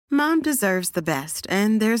Mom deserves the best,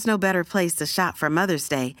 and there's no better place to shop for Mother's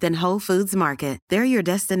Day than Whole Foods Market. They're your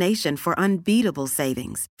destination for unbeatable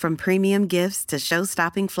savings, from premium gifts to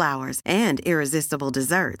show-stopping flowers and irresistible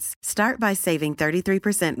desserts. Start by saving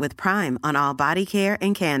 33% with Prime on all body care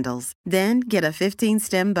and candles. Then get a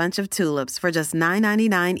 15-stem bunch of tulips for just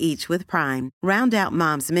 $9.99 each with Prime. Round out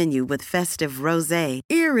Mom's menu with festive rosé,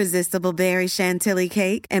 irresistible berry chantilly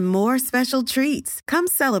cake, and more special treats. Come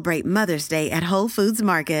celebrate Mother's Day at Whole Foods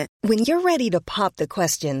Market. When you're ready to pop the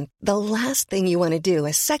question, the last thing you want to do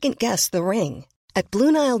is second-guess the ring. At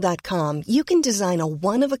BlueNile.com, you can design a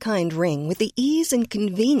one-of-a-kind ring with the ease and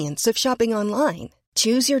convenience of shopping online.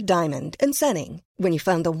 Choose your diamond and setting. When you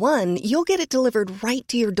find the one, you'll get it delivered right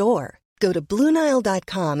to your door. Go to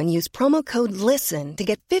BlueNile.com and use promo code LISTEN to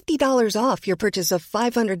get $50 off your purchase of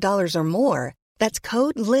 $500 or more. That's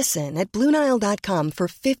code LISTEN at BlueNile.com for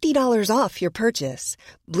 $50 off your purchase.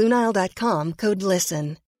 BlueNile.com, code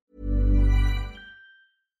LISTEN.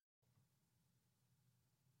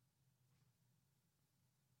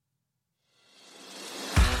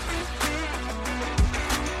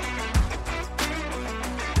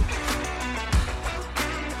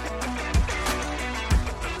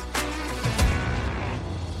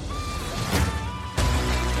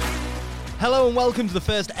 Hello and welcome to the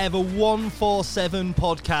first ever 147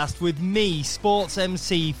 podcast with me, Sports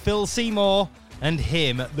MC Phil Seymour, and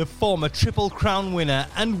him, the former Triple Crown winner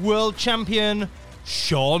and world champion,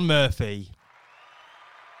 Sean Murphy.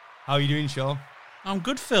 How are you doing, Sean? I'm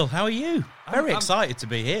good, Phil. How are you? Very excited to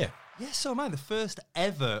be here. Yes, so am I. The first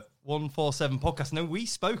ever 147 podcast. Now, we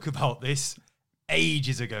spoke about this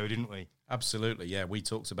ages ago, didn't we? Absolutely, yeah. We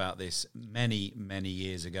talked about this many, many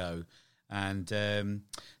years ago. And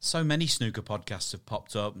so many snooker podcasts have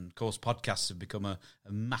popped up. And, of course, podcasts have become a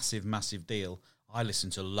massive, massive deal. I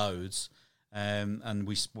listen to loads. And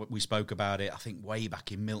we spoke about it, I think, way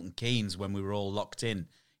back in Milton Keynes when we were all locked in.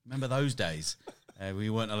 Remember those days? We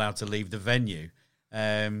weren't allowed to leave the venue.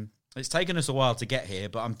 It's taken us a while to get here,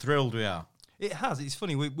 but I'm thrilled we are. It has. It's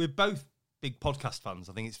funny. We're both big podcast fans.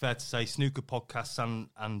 I think it's fair to say, snooker podcasts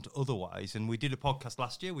and otherwise. And we did a podcast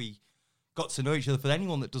last year. We got to know each other. For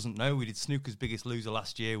anyone that doesn't know, we did Snooker's Biggest Loser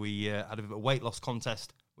last year. We had a weight loss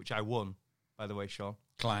contest, which I won, by the way, Sean.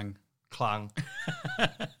 Clang.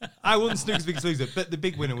 I won Snooker's Biggest Loser, but the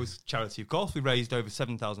big winner was charity, of course. We raised over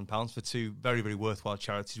 £7,000 for two very, very worthwhile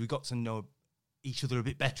charities. We got to know each other a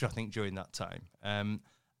bit better, I think, during that time.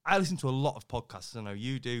 I listen to a lot of podcasts. I know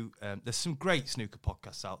you do. There's some great snooker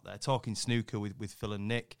podcasts out there. Talking Snooker with Phil and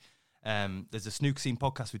Nick. There's a Snooker Scene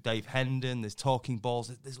podcast with Dave Hendon. There's Talking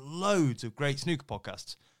Balls. There's loads of great snooker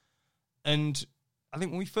podcasts. And I think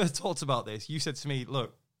when we first talked about this, you said to me,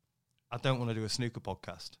 look, I don't want to do a snooker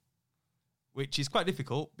podcast, which is quite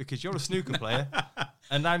difficult because you're a snooker player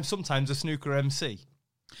and I'm sometimes a snooker MC.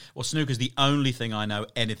 Well, snooker's the only thing I know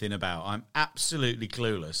anything about. I'm absolutely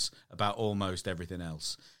clueless about almost everything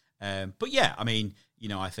else. But yeah, I mean, you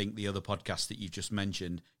know, I think the other podcasts that you've just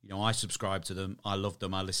mentioned, you know, I subscribe to them. I love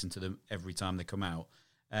them. I listen to them every time they come out.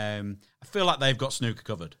 I feel like they've got snooker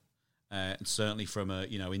covered. And certainly from,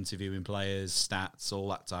 you know, interviewing players, stats, all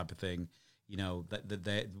that type of thing, you know,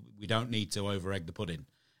 we don't need to over-egg the pudding.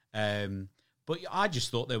 But I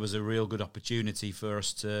just thought there was a real good opportunity for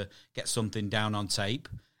us to get something down on tape.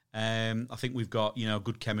 I think we've got, you know,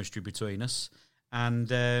 good chemistry between us.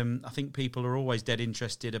 And I think people are always dead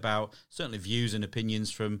interested about certainly views and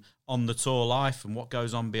opinions from on the tour life and what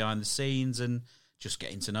goes on behind the scenes and just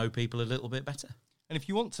getting to know people a little bit better. And if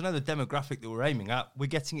you want to know the demographic that we're aiming at, we're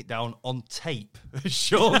getting it down on tape, as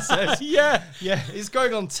Sean says. Yeah, it's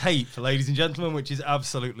going on tape, ladies and gentlemen, which is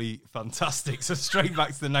absolutely fantastic. So straight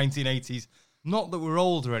back to the 1980s. Not that we're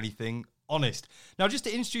old or anything, honest. Now, just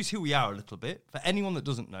to introduce who we are a little bit, for anyone that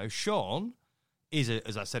doesn't know, Sean is,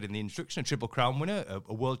 as I said in the introduction, a Triple Crown winner,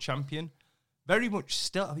 a world champion. Very much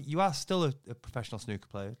still, you are still a professional snooker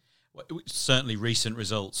player. Well, certainly recent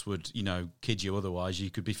results would, you know, kid you otherwise.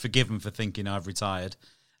 You could be forgiven for thinking I've retired.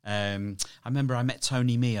 I remember I met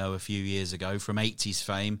Tony Mio a few years ago from 80s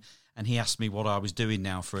fame, and he asked me what I was doing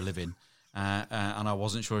now for a living. And I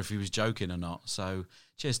wasn't sure if he was joking or not. So,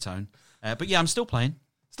 cheers, Tone. But yeah, I'm still playing.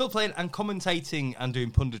 Still playing and commentating and doing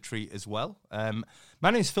punditry as well. My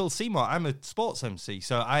name is Phil Seymour. I'm a sports MC,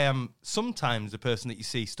 so I am sometimes the person that you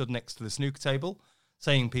see stood next to the snooker table,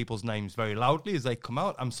 saying people's names very loudly as they come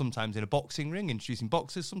out. I'm sometimes in a boxing ring, introducing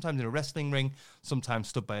boxers, sometimes in a wrestling ring, sometimes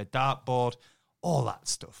stood by a dartboard, all that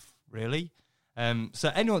stuff, really.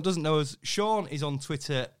 So anyone that doesn't know us, Sean is on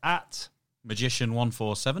Twitter at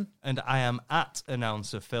Magician147. And I am at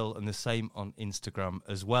Announcer Phil, and the same on Instagram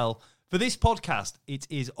as well. For this podcast, it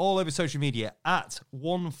is all over social media at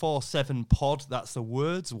 147pod. That's the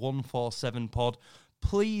words, 147pod.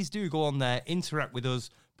 Please do go on there, interact with us,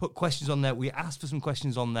 put questions on there. We asked for some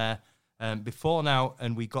questions on there before now,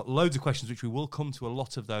 and we got loads of questions, which we will come to a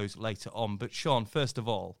lot of those later on. But Sean, first of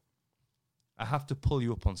all, I have to pull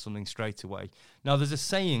you up on something straight away. Now, there's a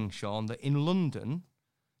saying, Sean, that in London,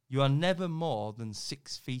 you are never more than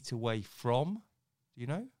 6 feet away from, do you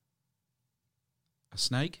know? A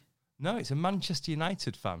snake? No, it's a Manchester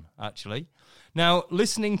United fan, actually. Now,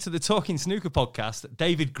 listening to the Talking Snooker podcast,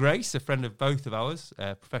 David Grace, a friend of both of ours,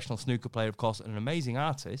 a professional snooker player, of course, and an amazing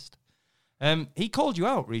artist, he called you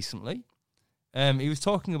out recently. He was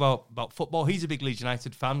talking about football. He's a big Leeds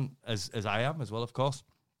United fan, as I am as well, of course.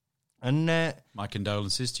 And my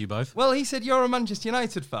condolences to you both. Well, he said you're a Manchester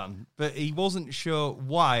United fan, but he wasn't sure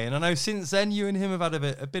why. And I know since then you and him have had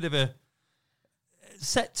a bit of a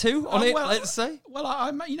set to on it, let's say. Well, I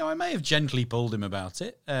may have gently pulled him about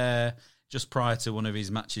it just prior to one of his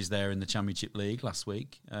matches there in the Championship League last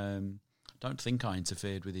week. Don't think I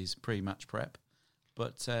interfered with his pre-match prep,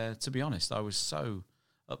 but to be honest, I was so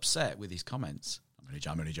upset with his comments.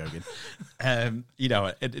 I'm only joking.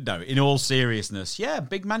 No, in all seriousness, yeah,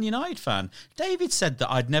 big Man United fan. David said that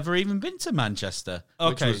I'd never even been to Manchester,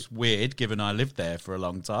 which was weird given I lived there for a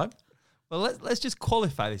long time. Well, let's just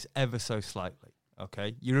qualify this ever so slightly,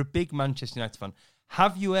 okay? You're a big Manchester United fan.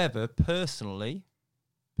 Have you ever personally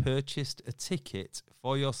purchased a ticket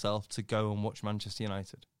for yourself to go and watch Manchester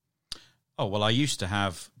United? Oh, well, I used to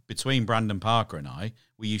have, between Brandon Parker and I,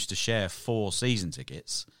 we used to share 4 season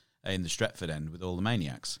tickets in the Stretford end with all the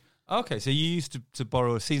Maniacs. Okay, so you used to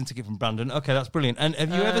borrow a season ticket from Brandon. Okay, that's brilliant. And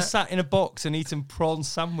have you ever sat in a box and eaten prawn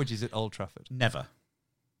sandwiches at Old Trafford? Never.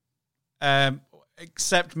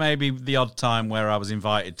 Except maybe the odd time where I was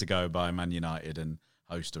invited to go by Man United and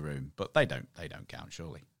host a room. But they don't count,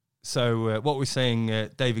 surely. So what we're saying,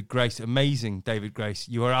 David Grace, amazing David Grace.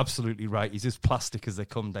 You are absolutely right. He's as plastic as they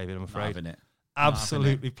come, David, I'm afraid. Not having it.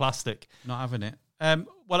 Absolutely plastic. Not having it.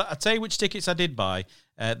 Well, I'll tell you which tickets I did buy.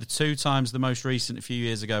 The 2 times, the most recent a few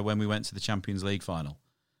years ago when we went to the Champions League final.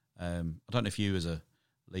 I don't know if you as a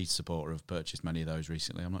Leeds supporter have purchased many of those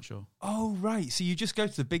recently. I'm not sure. Oh, right. So you just go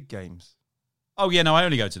to the big games? Oh, yeah, no, I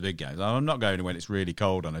only go to the big games. I'm not going when it's really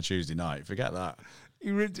cold on a Tuesday night. Forget that.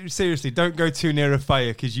 Seriously, don't go too near a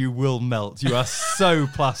fire because you will melt. You are so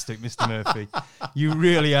plastic, Mr. Murphy. You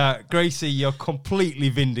really are. Gracie, you're completely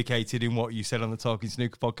vindicated in what you said on the Talking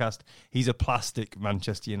Snooker podcast. He's a plastic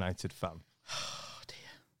Manchester United fan. Oh, dear.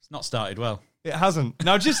 It's not started well. It hasn't.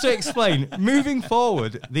 Now, just to explain, moving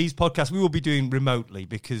forward, these podcasts we will be doing remotely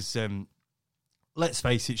because, let's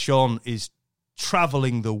face it, Sean is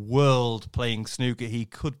travelling the world playing snooker. He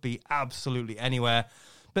could be absolutely anywhere.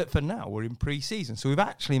 But for now, we're in pre-season. So we've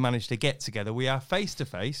actually managed to get together. We are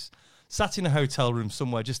face-to-face, sat in a hotel room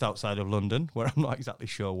somewhere just outside of London, where I'm not exactly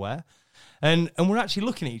sure where. And we're actually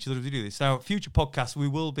looking at each other as we do this. Now, future podcasts, we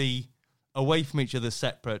will be away from each other,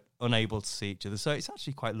 separate, unable to see each other. So it's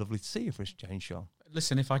actually quite lovely to see you for a change, Sean.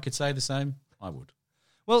 Listen, if I could say the same, I would.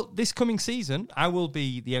 Well, this coming season, I will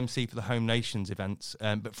be the MC for the Home Nations events,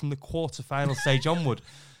 but from the quarter-final stage onward.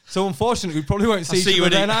 So, unfortunately, we probably won't see each other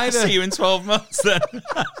then either. I'll see you in 12 months then.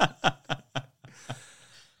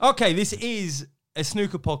 Okay, this is a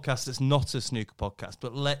snooker podcast that's not a snooker podcast,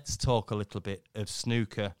 but let's talk a little bit of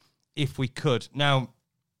snooker, if we could. Now,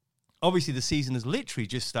 obviously, the season has literally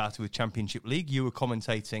just started with Championship League. You were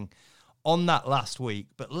commentating on that last week,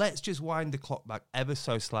 but let's just wind the clock back ever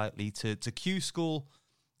so slightly to Q School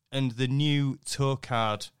and the new tour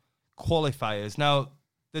card qualifiers. Now,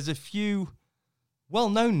 there's a few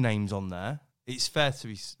well-known names on there. It's fair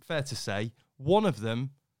to say. One of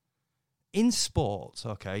them, in sports,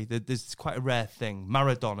 okay, there's quite a rare thing.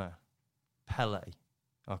 Maradona, Pele,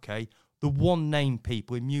 okay? The one-name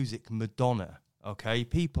people in music, Madonna, okay?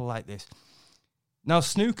 People like this. Now,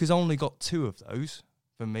 snooker's only got 2 of those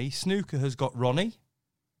for me. Snooker has got Ronnie,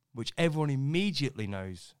 which everyone immediately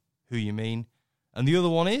knows who you mean. And the other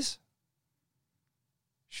one is?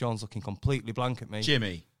 Sean's looking completely blank at me.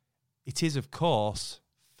 Jimmy. It is, of course,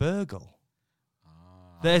 Fergal.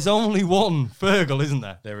 There's only one Fergal, isn't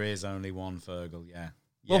there? There is only one Fergal, yeah.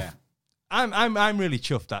 Well, I'm really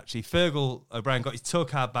chuffed, actually. Fergal O'Brien got his tour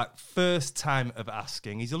card back first time of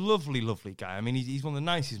asking. He's a lovely, lovely guy. I mean, he's one of the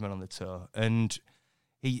nicest men on the tour. And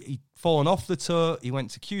he'd fallen off the tour. He went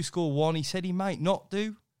to Q School 1. He said he might not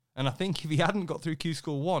do. And I think if he hadn't got through Q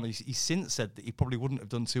School 1, he's since said that he probably wouldn't have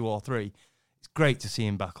done 2 or 3. It's great to see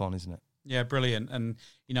him back on, isn't it? Yeah, brilliant. And,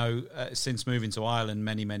 since moving to Ireland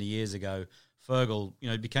many, many years ago, Fergal,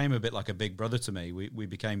 became a bit like a big brother to me. We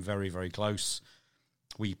became very, very close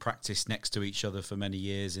we practiced next to each other for many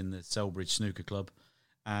years in the Selbridge Snooker Club.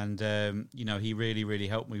 And, he really, really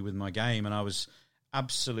helped me with my game. And I was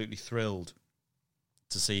absolutely thrilled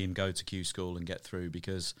to see him go to Q School and get through,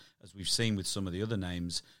 because as we've seen with some of the other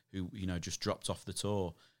names who, just dropped off the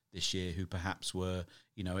tour this year, who perhaps were,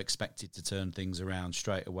 expected to turn things around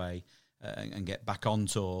straight away and get back on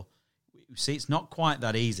tour. See, it's not quite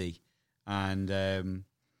that easy. And,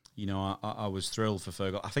 I was thrilled for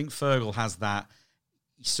Fergal. I think Fergal has that.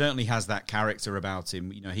 He certainly has that character about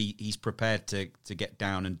him. He's prepared to get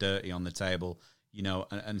down and dirty on the table,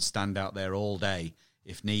 and stand out there all day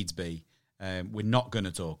if needs be. We're not going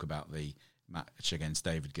to talk about the match against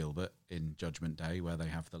David Gilbert in Judgment Day, where they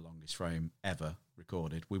have the longest frame ever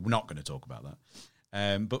recorded. We're not going to talk about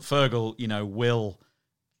that. But Fergal, will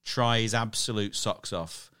try his absolute socks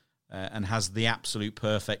off and has the absolute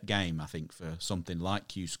perfect game, I think, for something like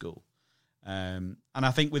Q School. And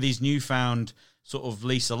I think with his newfound sort of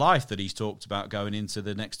lease of life that he's talked about going into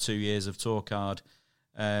the next 2 years of tour card,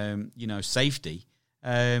 safety,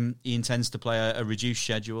 he intends to play a reduced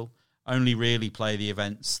schedule, only really play the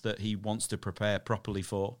events that he wants to prepare properly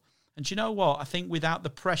for. And you know what? I think without the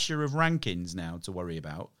pressure of rankings now to worry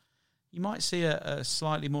about, you might see a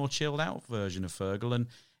slightly more chilled out version of Fergal. And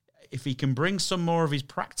if he can bring some more of his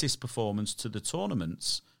practice performance to the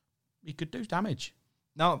tournaments, he could do damage.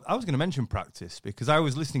 Now, I was going to mention practice because I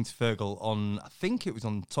was listening to Fergal on, I think it was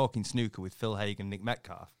on Talking Snooker with Phil Haig and Nick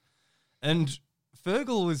Metcalf. And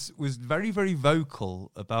Fergal was very, very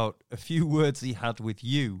vocal about a few words he had with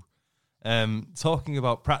you, talking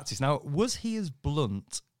about practice. Now, was he as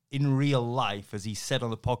blunt in real life as he said on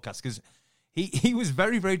the podcast? Because he was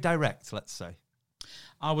very, very direct, let's say.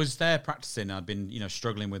 I was there practicing. I'd been,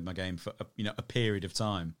 struggling with my game for, a period of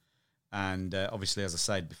time. And obviously, as I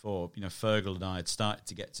said before, Fergal and I had started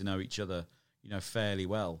to get to know each other, fairly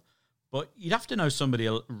well. But you'd have to know somebody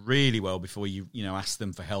really well before you, ask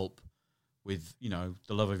them for help with, the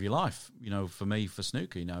love of your life, for me, for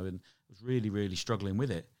snooker, and I was really, really struggling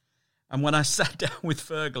with it. And when I sat down with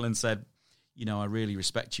Fergal and said, I really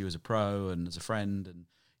respect you as a pro and as a friend,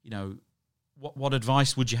 and, what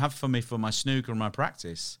advice would you have for me for my snooker and my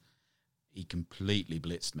practice? He completely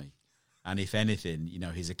blitzed me. And if anything,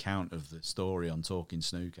 his account of the story on Talking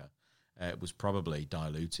Snooker was probably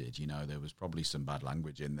diluted. There was probably some bad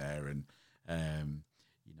language in there, and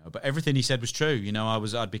but everything he said was true.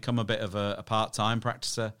 I'd become a bit of a part-time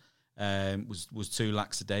practicer. Was too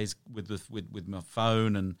lackadaisical with my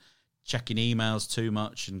phone and checking emails too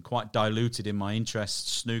much, and quite diluted in my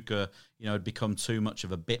interests. Snooker, had become too much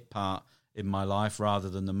of a bit part in my life rather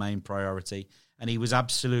than the main priority. And he was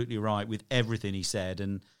absolutely right with everything he said,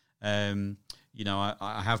 and.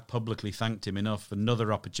 I have publicly thanked him enough for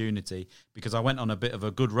another opportunity, because I went on a bit of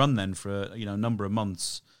a good run then for a number of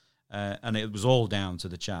months, and it was all down to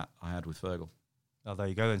the chat I had with Fergal. Oh, there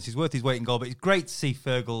you go. And he's worth his weight in gold, but it's great to see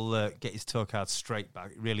Fergal get his tour card straight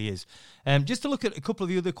back. It really is. Just to look at a couple of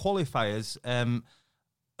the other qualifiers,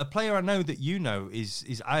 a player I know that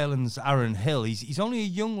is Ireland's Aaron Hill. He's only a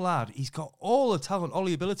young lad. He's got all the talent, all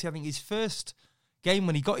the ability. I think his first game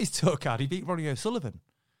when he got his tour card, he beat Ronnie O'Sullivan.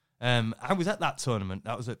 I was at that tournament.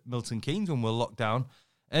 That was at Milton Keynes when we were locked down.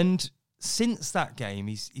 And since that game,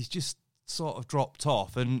 he's just sort of dropped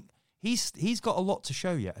off. And he's got a lot to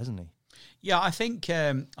show yet, hasn't he? Yeah, I think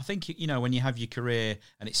when you have your career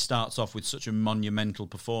and it starts off with such a monumental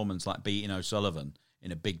performance like beating O'Sullivan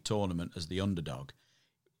in a big tournament as the underdog,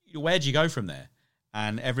 where do you go from there?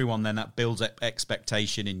 And everyone then, that builds up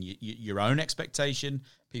expectation in your own expectation.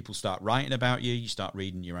 People start writing about you. You start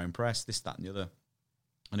reading your own press, this, that, and the other.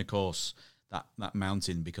 And, of course, that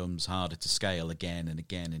mountain becomes harder to scale again and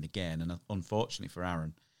again and again. And unfortunately for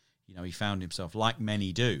Aaron, he found himself, like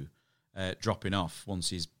many do, dropping off once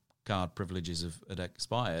his card privileges had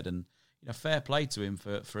expired. And, fair play to him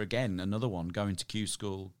for again, another one, going to Q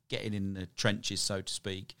School, getting in the trenches, so to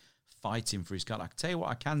speak, fighting for his card. I can tell you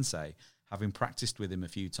what I can say, having practiced with him a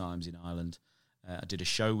few times in Ireland. I did a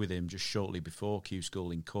show with him just shortly before Q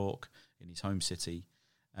School in Cork, in his home city.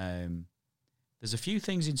 There's a few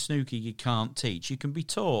things in snooker you can't teach. You can be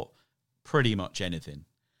taught pretty much anything.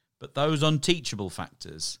 But those unteachable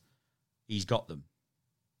factors, he's got them.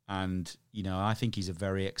 And, I think he's a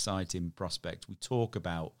very exciting prospect. We've talked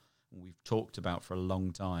about for a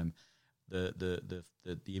long time, the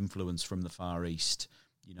influence from the Far East.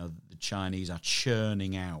 The Chinese are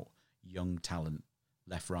churning out young talent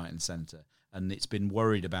left, right and centre. And it's been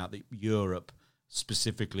worried about that Europe,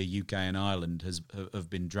 specifically UK and Ireland, have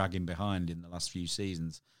been dragging behind in the last few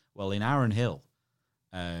seasons. Well, in Aaron Hill,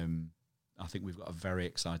 I think we've got a very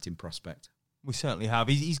exciting prospect. We certainly have.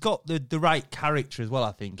 He's got the right character as well,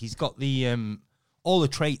 I think. He's got the all the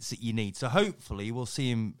traits that you need. So hopefully we'll see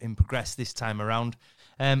him progress this time around.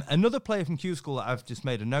 Another player from Q School that I've just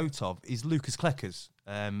made a note of is Lucas Kleckers.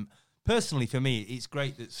 Personally, for me, it's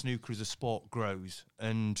great that snooker as a sport grows.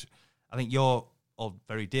 And I think your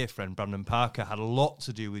very dear friend, Brandon Parker, had a lot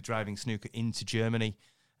to do with driving snooker into Germany.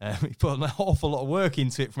 He put an awful lot of work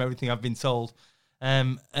into it from everything I've been told.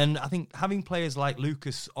 And I think having players like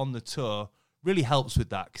Lucas on the tour really helps with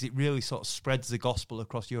that, because it really sort of spreads the gospel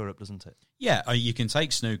across Europe, doesn't it? Yeah, you can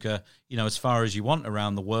take snooker, as far as you want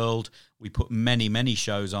around the world. We put many, many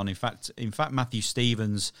shows on. In fact, Matthew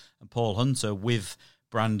Stevens and Paul Hunter with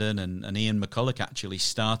Brandon and Ian McCulloch actually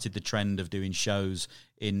started the trend of doing shows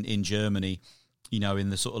in Germany, in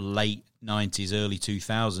the sort of late 90s, early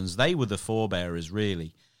 2000s. They were the forebearers,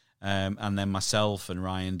 really. And then myself and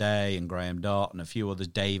Ryan Day and Graham Dott and a few others,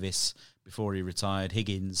 Davis, before he retired,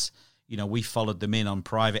 Higgins, we followed them in on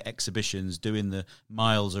private exhibitions, doing the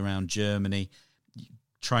miles around Germany,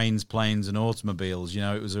 trains, planes, and automobiles.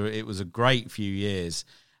 It was a great few years,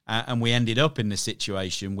 and we ended up in this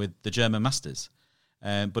situation with the German Masters.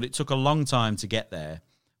 But it took a long time to get there.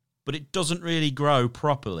 But it doesn't really grow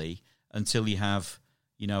properly until you have,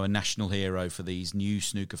 a national hero for these new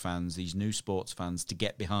snooker fans, these new sports fans to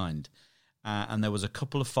get behind. And there was a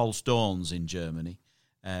couple of false dawns in Germany.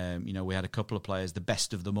 We had a couple of players, the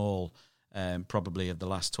best of them all, probably of the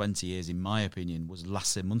last 20 years, in my opinion, was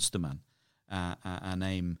Lasse Munstermann, a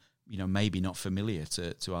name, maybe not familiar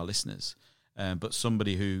to our listeners, but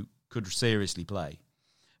somebody who could seriously play.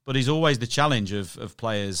 But he's always the challenge of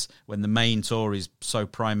players when the main tour is so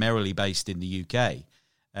primarily based in the UK.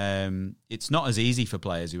 It's not as easy for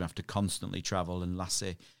players who have to constantly travel, and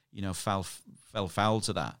Lasse, fell foul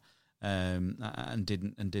to that. And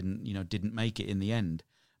didn't make it in the end.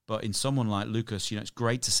 But in someone like Lucas, it's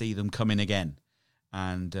great to see them come in again.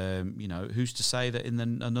 And who's to say that in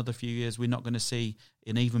another few years we're not going to see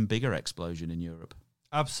an even bigger explosion in Europe?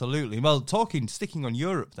 Absolutely. Well, sticking on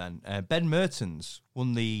Europe then, Ben Mertens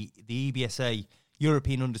won the EBSA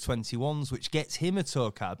European Under-21s, which gets him a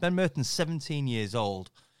tour card. Ben Mertens, 17 years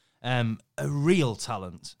old. A real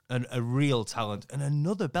talent. And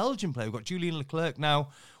another Belgian player. We've got Julian Leclerc now.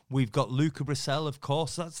 We've got Luca Brissell, of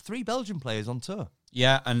course. That's 3 Belgian players on tour.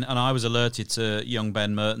 Yeah, and I was alerted to young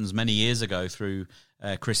Ben Mertens many years ago through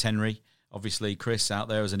Chris Henry. Obviously, Chris out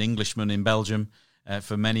there as an Englishman in Belgium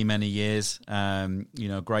for many, many years.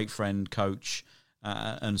 Great friend, coach,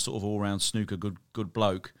 and sort of all-round snooker good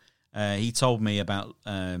bloke. He told me about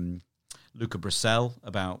Luca Brissell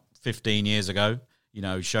about 15 years ago.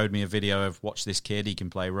 Showed me a video of, watch this kid. He can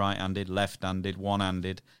play right-handed, left-handed,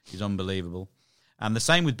 one-handed. He's unbelievable. And the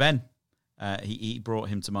same with Ben. He brought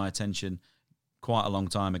him to my attention quite a long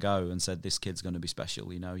time ago and said, this kid's going to be special.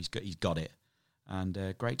 He's got it.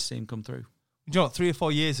 And great to see him come through. You know what, 3 or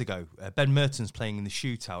 4 years ago, Ben Mertens playing in the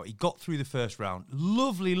shootout. He got through the first round.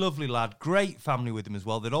 Lovely, lovely lad. Great family with him as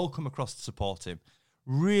well. They'd all come across to support him.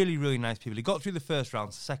 Really, really nice people. He got through the first round.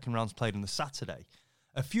 The second round's played on the Saturday.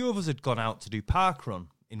 A few of us had gone out to do park run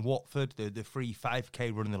in Watford, the free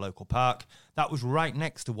 5K run in the local park. That was right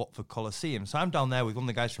next to Watford Coliseum. So I'm down there with one of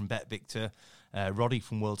the guys from Bet Victor, Roddy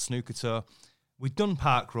from World Snooker Tour. We'd done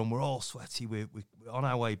park run. We're all sweaty. We're on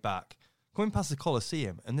our way back. Going past the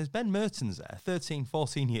Coliseum, and there's Ben Mertens there, 13,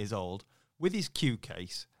 14 years old, with his cue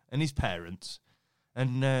case and his parents.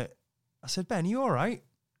 And I said, Ben, are you all right?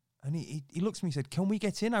 And he looks at me and said, can we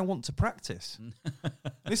get in? I want to practice.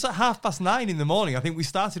 It's like 9:30 in the morning. I think we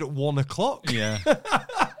started at 1 o'clock. Yeah.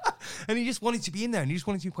 And he just wanted to be in there, and he just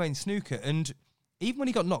wanted to be playing snooker. And even when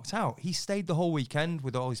he got knocked out, he stayed the whole weekend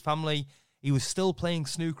with all his family. He was still playing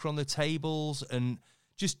snooker on the tables, and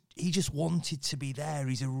he just wanted to be there.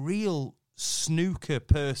 He's a real snooker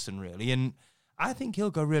person, really. And I think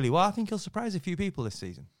he'll go really well. I think he'll surprise a few people this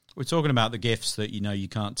season. We're talking about the gifts that you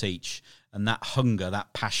can't teach, and that hunger,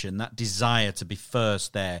 that passion, that desire to be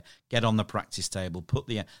first there, get on the practice table,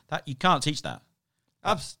 that you can't teach that.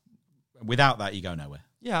 Without that, you go nowhere.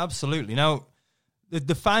 Yeah, absolutely. Now,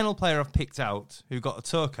 the final player I've picked out who got a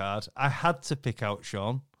tour card, I had to pick out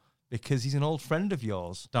Sean because he's an old friend of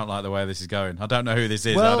yours. Don't like the way this is going. I don't know who this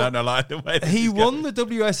is. Well, I don't know the way this he is won going. the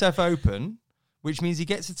WSF Open, which means he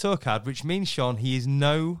gets a tour card, which means, Sean, he is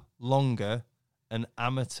no longer an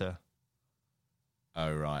amateur.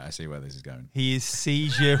 Oh, right. I see where this is going. He is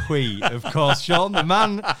Seizure Hui, of course, Sean, the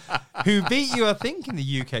man who beat you, I think, in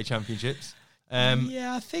the UK Championships.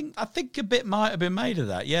 Yeah, I think a bit might have been made of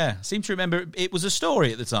that. Yeah, I seem to remember it was a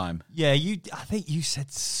story at the time. Yeah, I think you said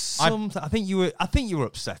something. I think you were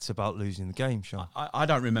upset about losing the game, Sean. I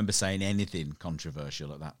don't remember saying anything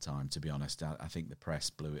controversial at that time. To be honest, I think the press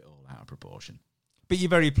blew it all out of proportion. But you're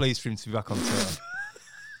very pleased for him to be back on tour.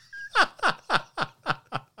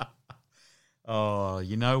 Oh,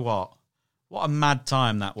 you know what? What a mad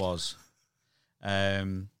time that was.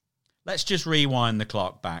 Let's just rewind the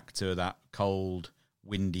clock back to that cold,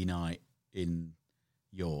 windy night in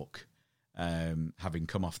York, having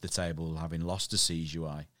come off the table, having lost to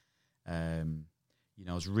CGI. I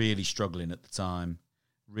was really struggling at the time,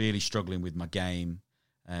 really struggling with my game,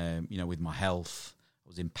 with my health. I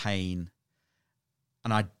was in pain.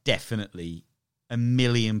 And I definitely,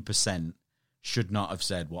 1,000,000% should not have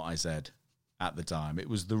said what I said at the time. It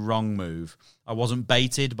was the wrong move. I wasn't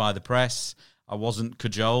baited by the press. I wasn't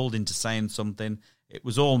cajoled into saying something. It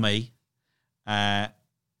was all me. And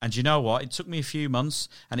you know what? It took me a few months,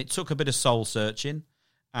 and it took a bit of soul searching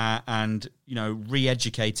and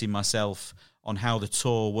re-educating myself on how the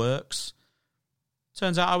tour works.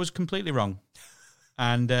 Turns out I was completely wrong.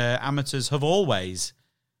 And amateurs have always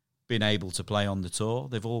been able to play on the tour.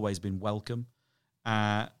 They've always been welcome.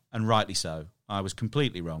 And rightly so. I was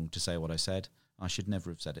completely wrong to say what I said. I should never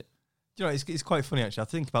have said it. Do you know, it's quite funny, actually. I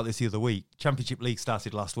think about this the other week. Championship League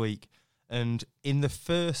started last week. And in the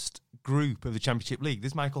first group of the Championship League,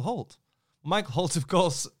 there's Michael Holt. Michael Holt, of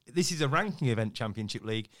course, this is a ranking event, Championship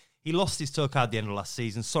League. He lost his tour card at the end of last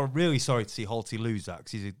season. So really sorry to see Holty lose that,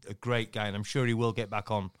 because he's a great guy, and I'm sure he will get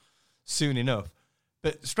back on soon enough.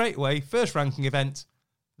 But straight away, first ranking event,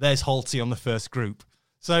 there's Holty on the first group.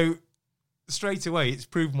 So straight away, it's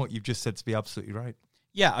proven what you've just said to be absolutely right.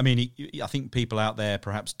 Yeah, I mean, I think people out there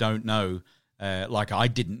perhaps don't know, like I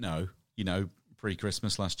didn't know,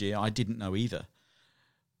 pre-Christmas last year. I didn't know either.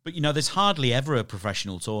 But, there's hardly ever a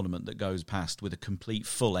professional tournament that goes past with a complete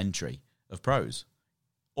full entry of pros.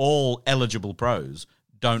 All eligible pros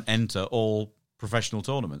don't enter all professional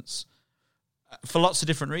tournaments for lots of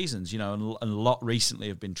different reasons, and a lot recently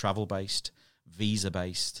have been travel-based,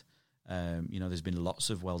 visa-based. There's been lots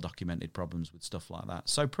of well-documented problems with stuff like that.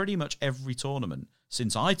 So pretty much every tournament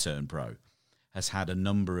since I turned pro has had a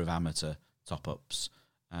number of amateur top-ups.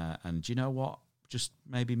 And you know what? Just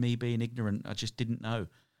maybe me being ignorant, I just didn't know.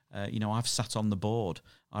 I've sat on the board.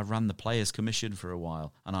 I ran the Players' Commission for a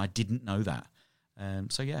while, and I didn't know that.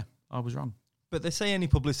 So, yeah, I was wrong. But they say any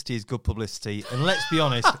publicity is good publicity. And let's be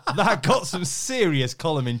honest, that got some serious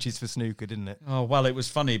column inches for snooker, didn't it? Oh, well, it was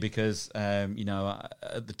funny because, at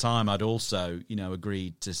the time I'd also,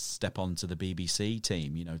 agreed to step onto the BBC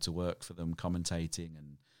team, to work for them, commentating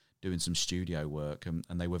and doing some studio work. And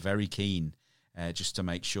they were very keen just to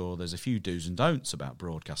make sure there's a few do's and don'ts about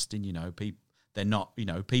broadcasting. They're not,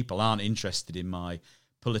 people aren't interested in my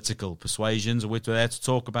political persuasions. We're there to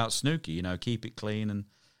talk about snooker, keep it clean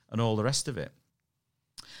and all the rest of it.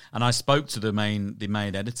 And I spoke to the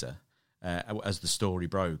main editor as the story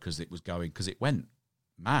broke, because it went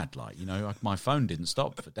mad. My phone didn't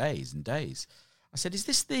stop for days and days. I said, "Is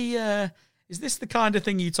this the kind of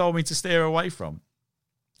thing you told me to steer away from?"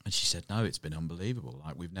 And she said, "No, it's been unbelievable.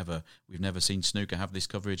 Like we've never seen snooker have this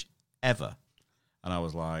coverage ever." And I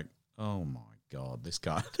was like, "Oh my God, this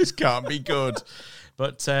can't be good."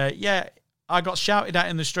 But I got shouted at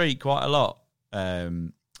in the street quite a lot.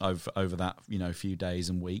 Over that, few days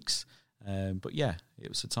and weeks. But yeah, it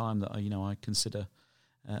was a time that, I consider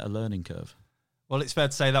a learning curve. Well, it's fair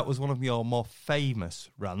to say that was one of your more famous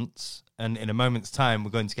rants. And in a moment's time, we're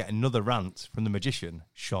going to get another rant from the magician,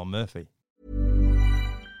 Shaun Murphy.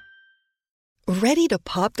 Ready to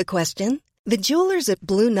pop the question? The jewelers at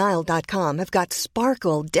BlueNile.com have got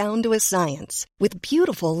sparkle down to a science with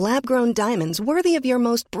beautiful lab-grown diamonds worthy of your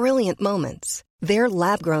most brilliant moments. Their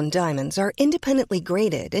lab-grown diamonds are independently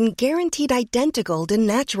graded and guaranteed identical to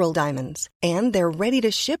natural diamonds. And they're ready to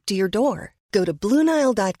ship to your door. Go to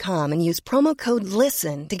BlueNile.com and use promo code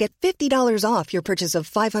LISTEN to get $50 off your purchase of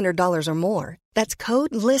 $500 or more. That's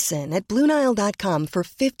code LISTEN at BlueNile.com for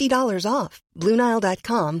 $50 off.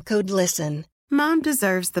 BlueNile.com, code LISTEN. Mom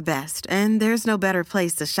deserves the best, and there's no better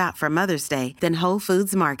place to shop for Mother's Day than Whole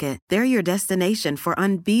Foods Market. They're your destination for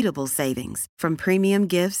unbeatable savings, from premium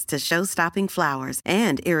gifts to show-stopping flowers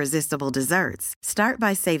and irresistible desserts. Start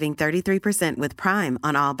by saving 33% with Prime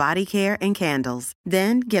on all body care and candles.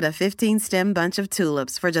 Then get a 15-stem bunch of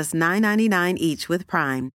tulips for just $9.99 each with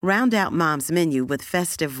Prime. Round out Mom's menu with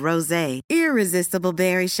festive rosé, irresistible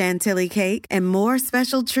berry chantilly cake, and more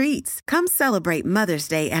special treats. Come celebrate Mother's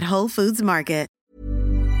Day at Whole Foods Market.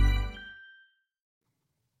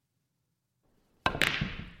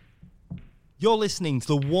 You're listening to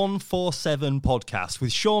the 147 podcast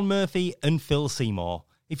with Shaun Murphy and Phil Seymour.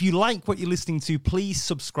 If you like what you're listening to, please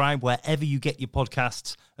subscribe wherever you get your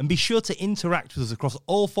podcasts, and be sure to interact with us across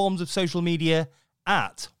all forms of social media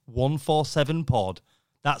at 147pod.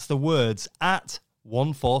 That's the words at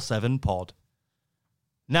 147pod.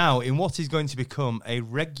 Now, in what is going to become a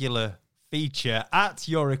regular feature, at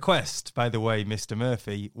your request, by the way, Mr.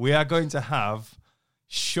 Murphy, we are going to have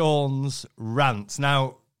Sean's rant.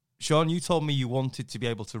 Now, Sean, you told me you wanted to be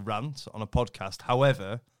able to rant on a podcast.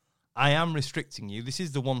 However, I am restricting you. This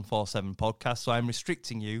is the 147 podcast, so I'm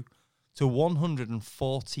restricting you to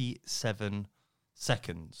 147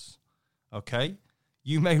 seconds. Okay?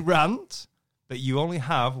 You may rant, but you only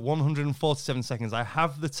have 147 seconds. I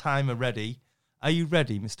have the timer ready. Are you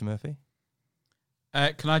ready, Mr. Murphy?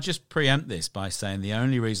 Can I just preempt this by saying the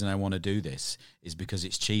only reason I want to do this is because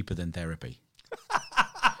it's cheaper than therapy.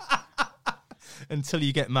 Until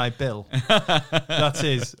you get my bill. That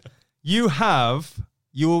is, you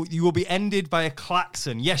will be ended by a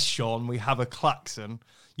klaxon. Yes, Sean, we have a klaxon.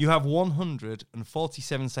 You have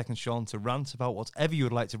 147 seconds, Sean, to rant about whatever you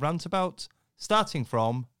would like to rant about, starting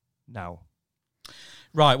from now.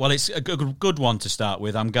 Right, well, it's a good one to start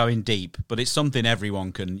with. I'm going deep, but it's something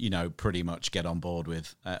everyone can, pretty much get on board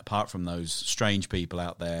with, apart from those strange people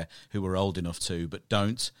out there who are old enough to, but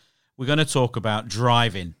don't. We're going to talk about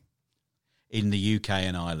driving in the UK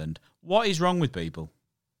and Ireland. What is wrong with people?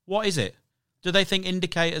 What is it? Do they think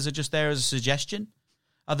indicators are just there as a suggestion?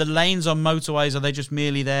 Are the lanes on motorways, are they just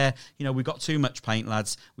merely there? We've got too much paint,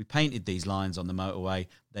 lads. We painted these lines on the motorway.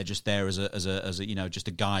 They're just there as a just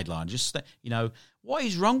a guideline. What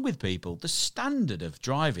is wrong with people? The standard of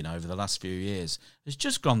driving over the last few years has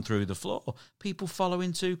just gone through the floor. People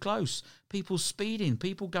following too close. People speeding.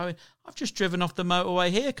 People going, I've just driven off the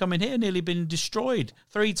motorway here, coming here, nearly been destroyed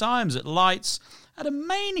 3 times at lights. Had a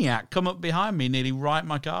maniac come up behind me, nearly write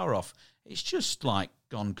my car off. It's just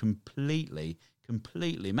gone completely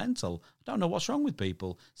mental. I don't know what's wrong with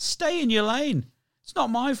people. Stay in your lane. It's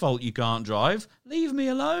not my fault you can't drive. Leave me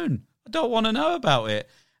alone. I don't want to know about it.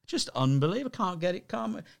 Just unbelievable. Can't get it.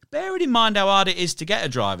 Bearing in mind how hard it is to get a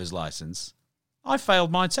driver's license. I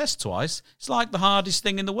failed my test twice. It's like the hardest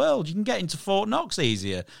thing in the world. You can get into Fort Knox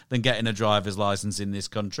easier than getting a driver's license in this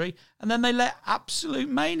country. And then they let absolute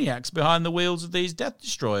maniacs behind the wheels of these death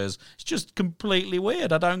destroyers. It's just completely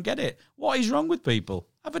weird. I don't get it. What is wrong with people?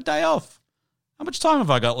 Have a day off. How much time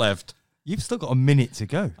have I got left? You've still got a minute to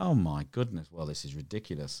go. Oh, my goodness. Well, this is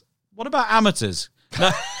ridiculous. What about amateurs?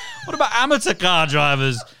 What about amateur car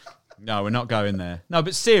drivers? No, we're not going there. No,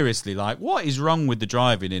 but seriously, what is wrong with the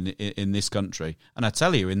driving in this country? And I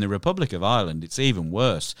tell you, in the Republic of Ireland, it's even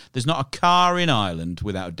worse. There's not a car in Ireland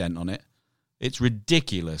without a dent on it. It's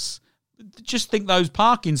ridiculous. Just think those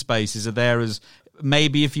parking spaces are there as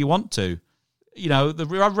maybe if you want to.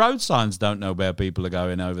 The road signs don't know where people are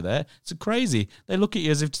going over there. It's crazy. They look at you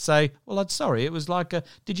as if to say, well, I'm sorry, it was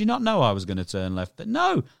did you not know I was going to turn left?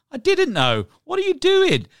 No, I didn't know. What are you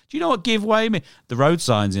doing? Do you know what give way means? The road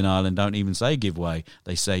signs in Ireland don't even say give way.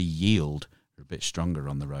 They say yield. They're a bit stronger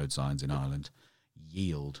on the road signs in Ireland.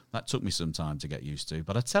 Yield. That took me some time to get used to.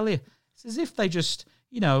 But I tell you, it's as if they just,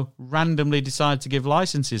 randomly decide to give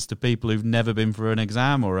licenses to people who've never been for an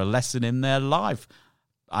exam or a lesson in their life.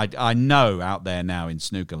 I know out there now in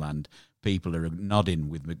Snookerland, people are nodding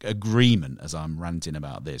with agreement as I'm ranting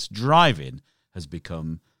about this. Driving has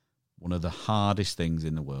become one of the hardest things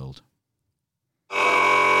in the world.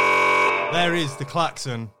 There is the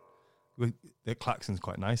klaxon. The klaxon's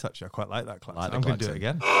quite nice, actually. I quite like that klaxon. I'm going to do it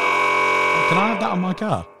again. Can I have that on my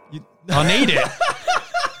car? I need it.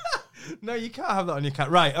 No, you can't have that on your car.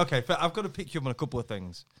 Right, okay. I've got to pick you up on a couple of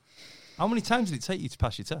things. How many times did it take you to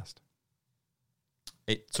pass your test?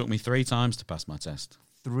 It took me 3 times to pass my test.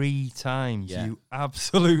 3 times? Yeah. You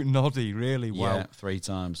absolute noddy, really. Wow. Yeah, 3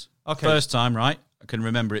 times. Okay. First time, right? I can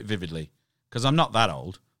remember it vividly because I'm not that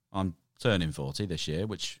old. I'm turning 40 this year,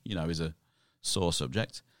 which, is a sore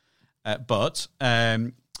subject. But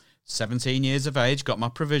 17 years of age, got my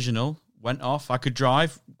provisional, went off. I could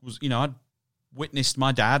drive. I'd witnessed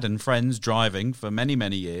my dad and friends driving for many,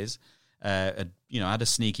 many years. Had a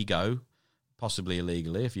sneaky go. Possibly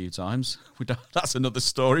illegally a few times. That's another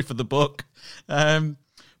story for the book.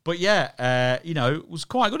 But yeah, was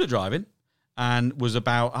quite good at driving and was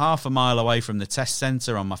about half a mile away from the test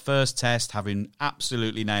centre on my first test, having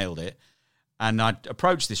absolutely nailed it. And I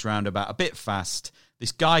approached this roundabout a bit fast.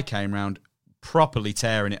 This guy came round properly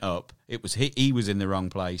tearing it up. It was he was in the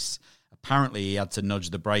wrong place. Apparently he had to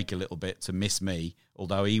nudge the brake a little bit to miss me,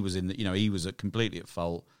 although he was he was completely at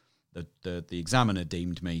fault. The examiner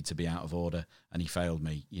deemed me to be out of order, and he failed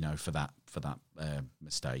me, for that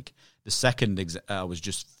mistake. The second, I was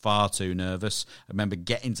just far too nervous. I remember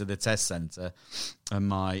getting to the test centre, and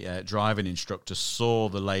my driving instructor saw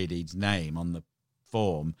the lady's name on the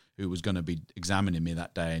form who was going to be examining me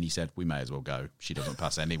that day, and he said, "We may as well go. She doesn't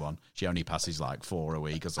pass anyone. She only passes 4 a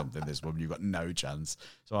week or something. This woman, you've got no chance."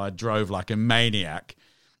 So I drove like a maniac.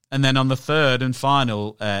 And then on the third and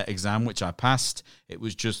final exam, which I passed, it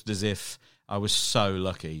was just as if I was so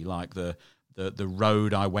lucky. Like the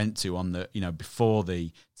road I went to on the, before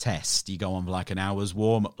the test, you go on like an hour's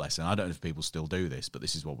warm-up lesson. I don't know if people still do this, but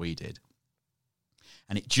this is what we did.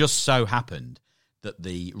 And it just so happened that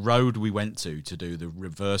the road we went to do the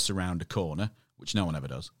reverse around a corner, which no one ever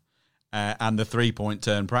does, and the 3-point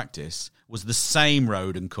turn practice was the same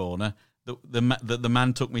road and corner that the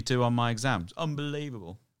man took me to on my exams.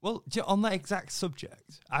 Unbelievable. Well, on that exact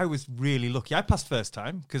subject, I was really lucky. I passed first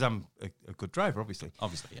time because I'm a good driver, obviously.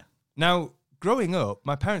 Obviously, yeah. Now, growing up,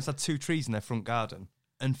 my parents had 2 trees in their front garden.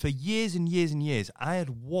 And for years and years and years, I had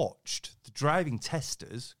watched the driving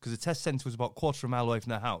testers, because the test centre was about a quarter of a mile away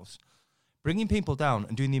from their house, bringing people down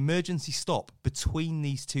and doing the emergency stop between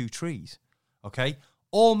these 2 trees. Okay?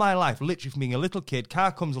 All my life, literally from being a little kid,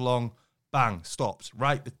 car comes along, bang, stops.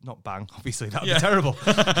 Right, not bang, obviously, that would be terrible.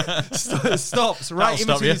 Stops right in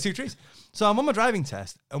between these 2 trees. So I'm on my driving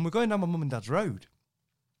test, and we're going down my mum and dad's road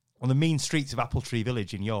on the mean streets of Appletree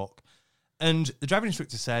Village in York. And the driving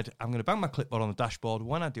instructor said, I'm going to bang my clipboard on the dashboard.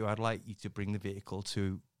 When I do, I'd like you to bring the vehicle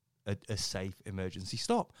to a safe emergency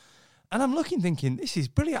stop. And I'm looking, thinking, this is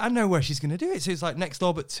brilliant. I know where she's going to do it. So it's like next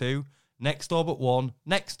door but 2, next door but 1,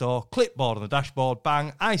 next door, clipboard on the dashboard,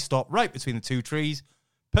 bang, I stop right between the 2 trees.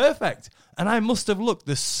 Perfect. And I must have looked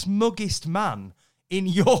the smuggest man in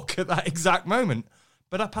York at that exact moment.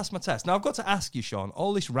 But I passed my test. Now, I've got to ask you, Sean,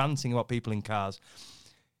 all this ranting about people in cars,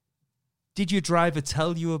 did your driver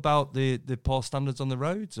tell you about the poor standards on the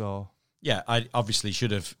roads, or? Yeah, I obviously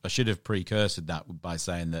should have precursored that by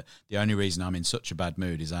saying that the only reason I'm in such a bad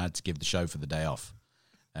mood is I had to give the show for the day off.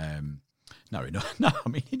 No, I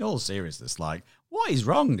mean, in all seriousness, like, what is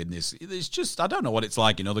wrong in this? It's just, I don't know what it's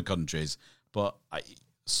like in other countries, but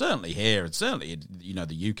certainly here, and certainly in,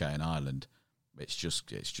 the UK and Ireland, it's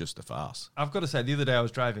just a farce. I've got to say, the other day I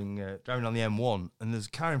was driving on the M1, and there's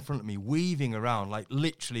a car in front of me weaving around, like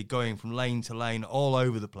literally going from lane to lane all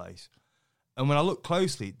over the place. And when I looked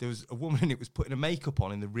closely, there was a woman in it was putting a makeup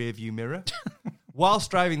on in the rear view mirror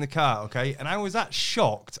whilst driving the car, okay? And I was that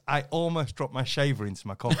shocked, I almost dropped my shaver into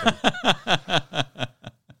my coffee.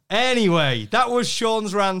 Anyway, that was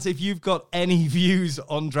Sean's rant. If you've got any views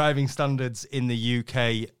on driving standards in the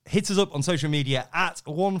UK, hit us up on social media at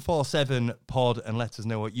 147pod and let us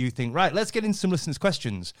know what you think. Right, let's get into some listeners'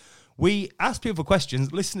 questions. We asked people for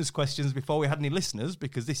questions, listeners' questions, before we had any listeners,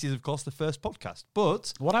 because this is, of course, the first podcast.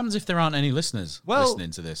 But what happens if there aren't any listeners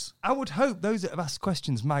listening to this? I would hope those that have asked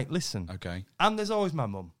questions might listen. Okay. And there's always my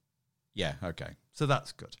mum. Yeah, okay. So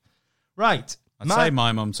that's good. Right. I'd say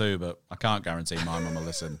my mum too, but I can't guarantee my mum will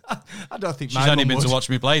listen. I don't think she's only been to watch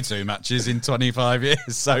me play 2 matches in 25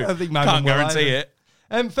 years, so I think my can't guarantee it.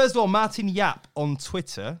 First of all, Martin Yap on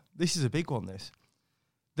Twitter. This is a big one, this.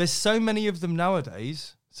 There's so many of them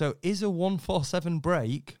nowadays, so is a 147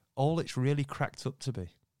 break all it's really cracked up to be?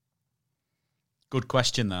 Good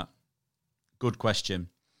question, that. Good question.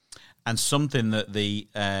 And something that the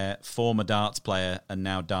former darts player and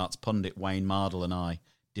now darts pundit Wayne Mardle and I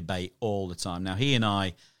debate all the time. Now, he and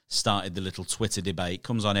I started the little Twitter debate.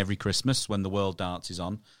 Comes on every Christmas when the World Darts is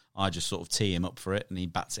on. I just sort of tee him up for it and he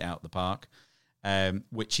bats it out the park.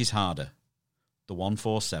 Which is harder, the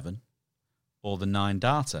 147 or the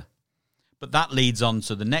 9-darter? But that leads on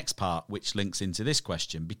to the next part, which links into this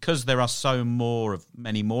question. Because there are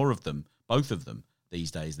many more of them, both of them, these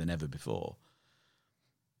days than ever before,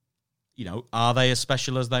 are they as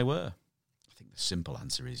special as they were? I think the simple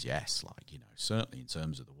answer is yes. Certainly in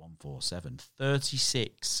terms of the 147,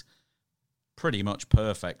 36 pretty much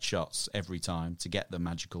perfect shots every time to get the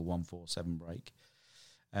magical 147 break.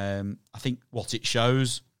 I think what it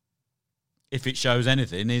shows, if it shows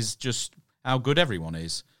anything, is just how good everyone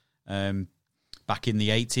is. Back in the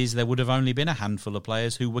 80s, there would have only been a handful of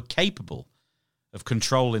players who were capable of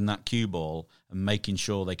controlling that cue ball and making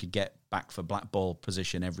sure they could get back for black ball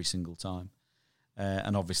position every single time.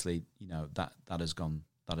 And obviously, that has gone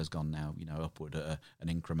now, upward at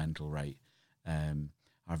an incremental rate.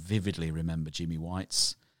 I vividly remember Jimmy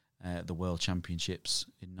White's the World Championships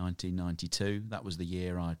in 1992. That was the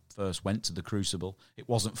year I first went to the Crucible. It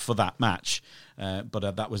wasn't for that match,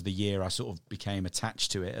 but that was the year I sort of became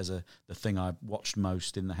attached to it as the thing I watched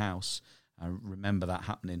most in the house. I remember that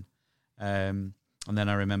happening. And then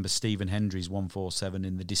I remember Stephen Hendry's 147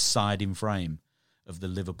 in the deciding frame of the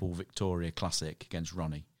Liverpool Victoria Classic against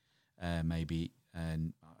Ronnie. Maybe,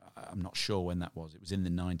 and I'm not sure when that was. It was in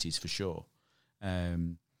the 90s for sure.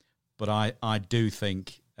 But I do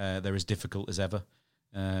think they're as difficult as ever.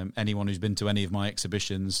 Anyone who's been to any of my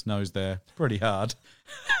exhibitions knows they're pretty hard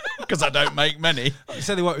because I don't make many. You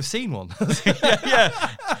said they won't have seen one.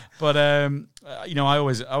 yeah. But I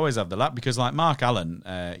always have the lap because, like Mark Allen,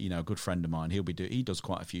 a good friend of mine, he does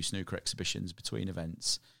quite a few snooker exhibitions between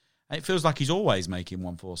events, and it feels like he's always making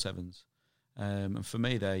 147s. And for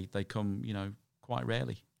me, they come, quite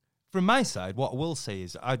rarely. From my side, what I will say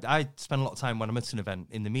is I spend a lot of time when I'm at an event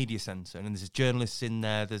in the media centre, and there's journalists in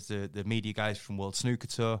there, there's the media guys from World Snooker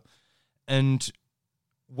Tour, and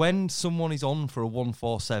when someone is on for a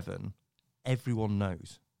 147, everyone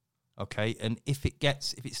knows, okay? And if it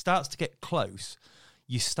starts to get close,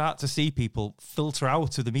 you start to see people filter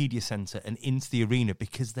out of the media centre and into the arena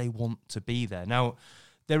because they want to be there. Now,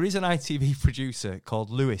 there is an ITV producer called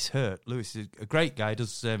Lewis Hurt. Lewis is a great guy,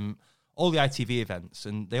 does all the ITV events,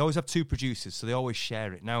 and they always have two producers, so they always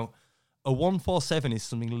share it. Now, a 147 is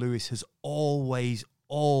something Lewis has always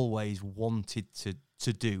wanted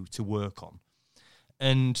to work on.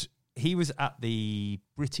 And he was at the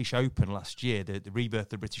British Open last year, the rebirth of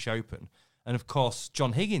the British Open. And, of course,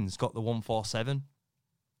 John Higgins got the 147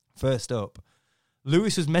 first up.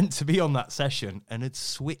 Lewis was meant to be on that session and had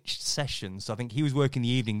switched sessions. So I think he was working the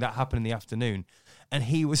evening. That happened in the afternoon. And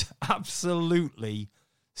he was absolutely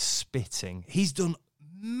spitting. He's done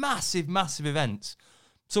massive events.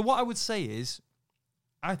 So what I would say is,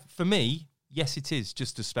 for me, yes, it is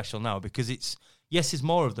just as special now because there's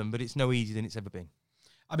more of them, but it's no easier than it's ever been.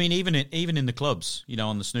 I mean, even in the clubs,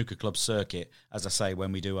 on the snooker club circuit, as I say,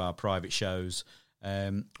 when we do our private shows,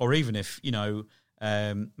 or even if,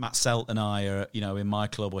 Matt Selt and I are, in my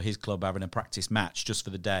club or his club having a practice match just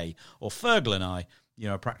for the day, or Fergal and I,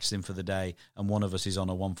 are practicing for the day, and one of us is on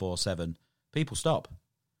a 147, people stop.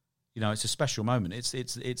 It's a special moment. It's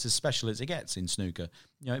as special as it gets in snooker.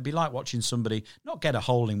 It'd be like watching somebody not get a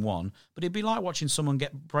hole in one, but it'd be like watching someone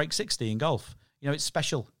break 60 in golf. It's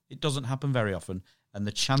special. It doesn't happen very often, and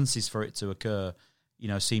the chances for it to occur,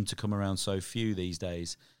 seem to come around so few these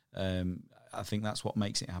days. I think that's what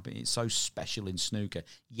makes it happen. It's so special in snooker.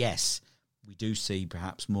 Yes, we do see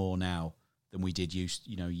perhaps more now than we did years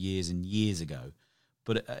and years ago.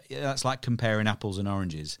 But that's like comparing apples and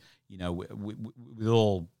oranges. With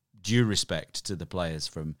all due respect to the players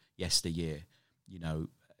from yesteryear,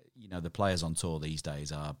 the players on tour these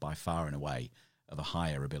days are by far and away of a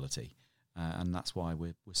higher ability, and that's why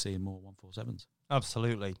we're seeing more 147s.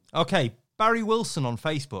 Absolutely. Okay, Barry Wilson on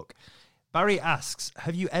Facebook. Barry asks,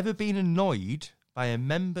 have you ever been annoyed by a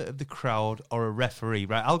member of the crowd or a referee?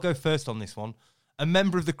 Right, I'll go first on this one. A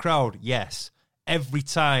member of the crowd, yes. Every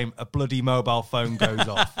time a bloody mobile phone goes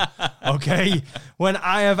off. Okay? When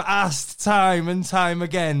I have asked time and time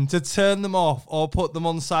again to turn them off or put them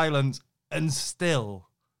on silent, and still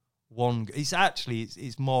one...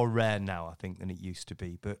 It's more rare now, I think, than it used to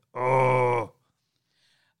be. But,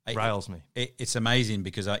 it riles me. It's amazing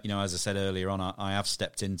because, as I said earlier on, I have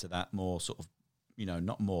stepped into that more sort of,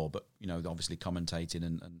 not more, but, obviously commentating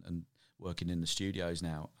and working in the studios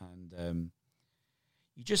now. And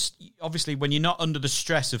you just, obviously, when you're not under the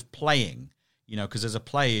stress of playing, because as a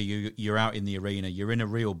player, you're out in the arena, you're in a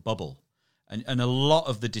real bubble. And a lot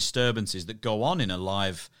of the disturbances that go on in a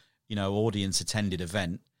live, audience-attended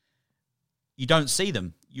event, you don't see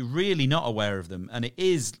them. You're really not aware of them. And it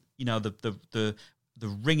is, the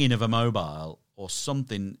ringing of a mobile or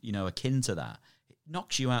something, akin to that, it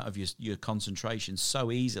knocks you out of your concentration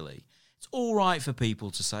so easily. It's all right for people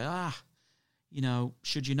to say,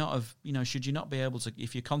 should you not be able to,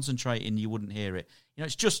 if you're concentrating, you wouldn't hear it.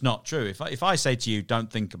 It's just not true. If I say to you,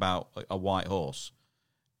 don't think about a white horse,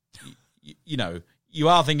 you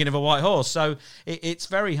are thinking of a white horse. So it's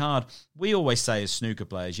very hard. We always say as snooker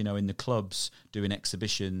players, in the clubs, doing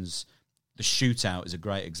exhibitions, the shootout is a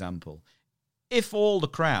great example. If all the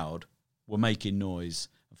crowd were making noise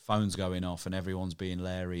and phones going off and everyone's being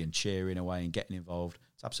leery and cheering away and getting involved,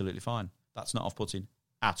 it's absolutely fine. That's not off-putting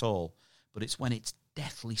at all. But it's when it's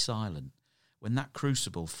deathly silent, when that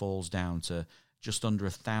crucible falls down to just under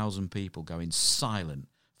 1,000 people going silent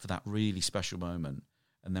for that really special moment,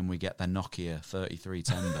 and then we get the Nokia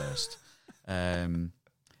 3310 burst.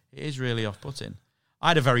 It is really off-putting. I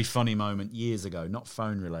had a very funny moment years ago, not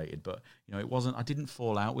phone related, but it wasn't. I didn't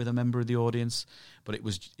fall out with a member of the audience, but it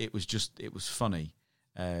was funny.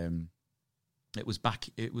 It was back.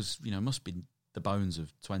 It was must be the bones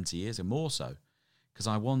of 20 years or more so, because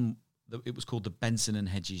I won. It was called the Benson and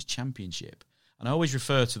Hedges Championship, and I always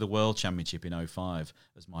refer to the World Championship in 2005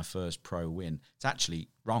 as my first pro win. It's actually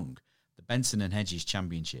wrong. The Benson and Hedges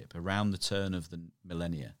Championship around the turn of the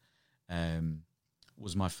millennia.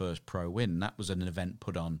 Was my first pro win. That was an event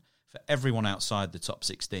put on for everyone outside the top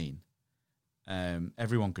 16.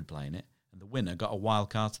 Everyone could play in it, and the winner got a wild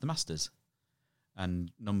card to the Masters.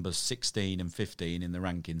 and numbers 16 and 15 in the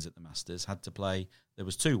rankings at the Masters had to play. There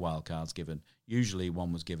was 2 wildcards given. Usually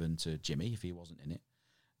one was given to Jimmy if he wasn't in it,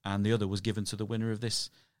 and the other was given to the winner of this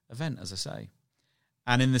event, as I say.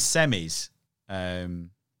 And in the semis, I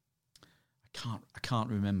can't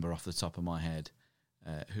remember off the top of my head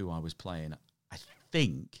who I was playing. I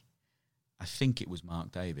think it was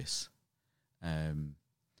Mark Davis, and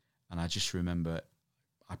I just remember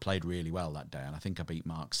I played really well that day, and I think I beat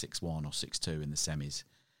Mark 6-1 or 6-2 in the semis.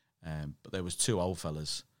 But there was 2 old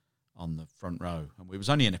fellas on the front row, and it was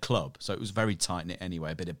only in a club, so it was very tight knit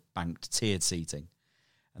anyway, a bit of banked tiered seating.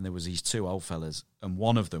 And there was these 2 old fellas, and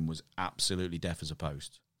one of them was absolutely deaf as a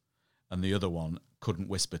post, and the other one couldn't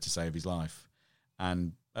whisper to save his life.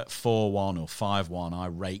 And at 4-1 or 5-1, I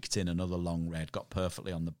raked in another long red, got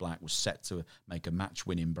perfectly on the black, was set to make a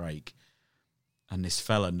match-winning break. And this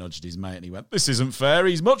fella nudged his mate, and he went, "This isn't fair,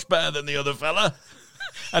 he's much better than the other fella."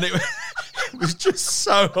 And it was just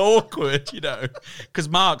so awkward, because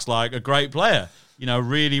Mark's like a great player,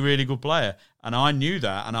 really, really good player. And I knew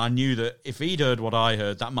that, and I knew that if he'd heard what I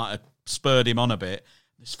heard, that might have spurred him on a bit.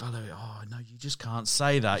 This fellow, oh, no, you just can't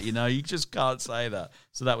say that, you just can't say that.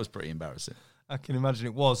 So that was pretty embarrassing. I can imagine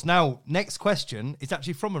it was. Now, next question is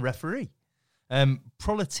actually from a referee.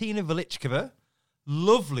 Prolatina Velichkova,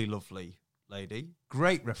 lovely, lovely lady,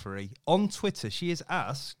 great referee. On Twitter, she has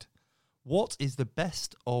asked, what is the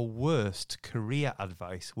best or worst career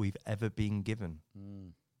advice we've ever been given?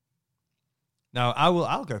 Now,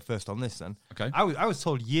 I'll go first on this then. Okay. I was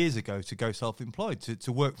told years ago to go self-employed,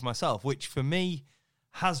 to work for myself, which for me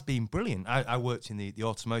has been brilliant. I worked in the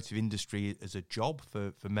automotive industry as a job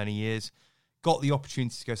for many years, got the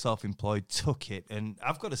opportunity to go self-employed, took it, and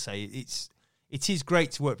I've got to say, it is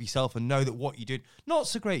great to work for yourself and know that what you did, not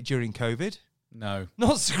so great during COVID. No.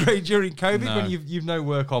 Not so great during COVID No. when you've no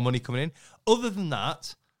work or money coming in. Other than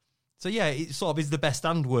that, so yeah, it sort of is the best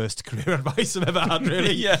and worst career advice I've ever had,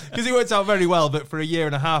 really. Yeah. Because it worked out very well, but for a year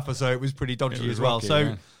and a half or so, it was pretty dodgy was as well. rocky, So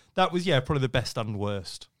yeah. that was, probably the best and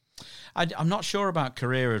worst. I'm not sure about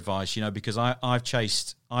career advice, because I've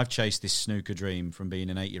chased this snooker dream from being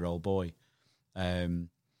an 8-year-old boy.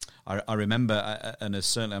 I remember, and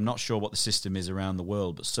certainly I'm not sure what the system is around the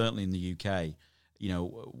world, but certainly in the UK,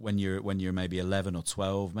 when you're maybe 11 or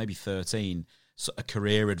 12, maybe 13, so a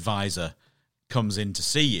career advisor comes in to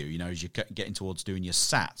see you, as you're getting towards doing your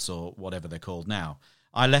SATs or whatever they're called now.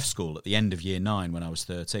 I left school at the end of year 9 when I was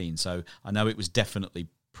 13, so I know it was definitely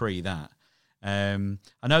pre that. I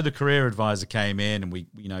know the career advisor came in, and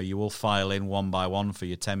you all file in one by one for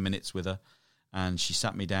your 10 minutes with her, and she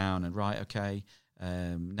sat me down and, right, okay,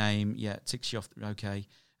 name, yeah, ticks you off, okay,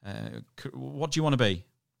 what do you want to be?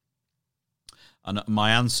 And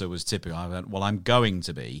my answer was typical. I went, well, I'm going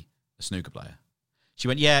to be a snooker player. She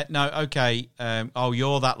went, yeah, no, okay,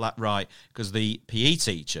 you're that, right, because the PE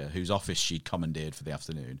teacher whose office she'd commandeered for the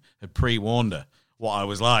afternoon had pre-warned her what I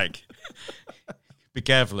was like. Be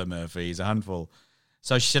careful of Murphy, he's a handful.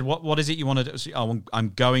 So she said, what is it you want to do? Oh, I'm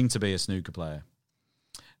going to be a snooker player.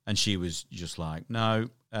 And she was just like, no,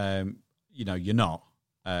 you're not.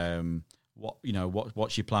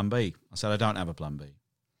 What's your plan B? I said, I don't have a plan B.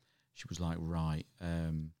 She was like, right.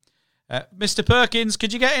 Mr. Perkins,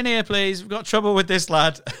 could you get in here, please? We've got trouble with this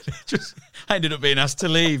lad. I ended up being asked to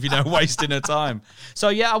leave, wasting her time. So,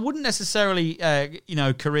 yeah, I wouldn't necessarily,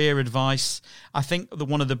 career advice. I think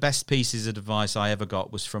one of the best pieces of advice I ever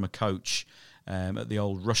got was from a coach at the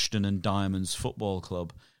old Rushden and Diamonds Football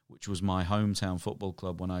Club, which was my hometown football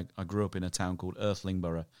club when I grew up in a town called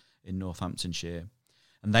Earthlingborough in Northamptonshire.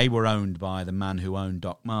 And they were owned by the man who owned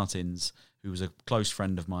Doc Martens, who was a close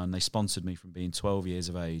friend of mine. They sponsored me from being 12 years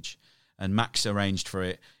of age. And Max arranged for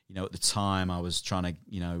it. At the time I was trying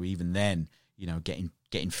to, even then,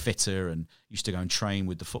 getting fitter, and used to go and train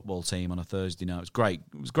with the football team on a Thursday night. It was great.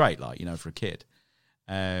 It was great, for a kid.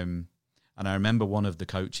 And I remember one of the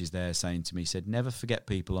coaches there saying to me, he said, never forget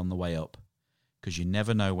people on the way up, because you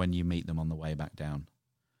never know when you meet them on the way back down.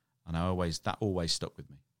 And that always stuck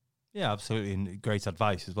with me. Yeah, absolutely. And great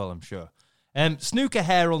advice as well, I'm sure. Snooker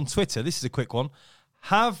Hair on Twitter. This is a quick one.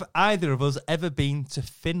 Have either of us ever been to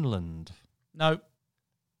Finland? No.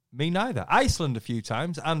 Me neither. Iceland a few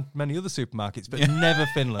times and many other supermarkets, but never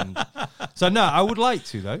Finland. So, no, I would like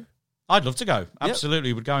to, though. I'd love to go.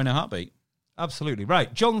 Absolutely. Would go in a heartbeat. Absolutely.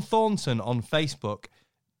 Right. John Thornton on Facebook.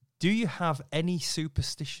 Do you have any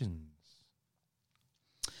superstitions?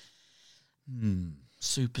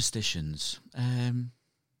 Superstitions.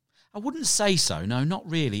 I wouldn't say so. No, not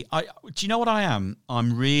really. Do you know what I am?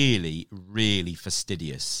 I'm really, really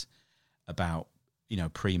fastidious about,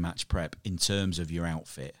 pre-match prep in terms of your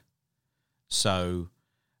outfit. So,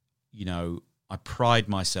 I pride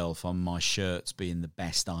myself on my shirts being the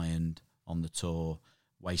best ironed on the tour.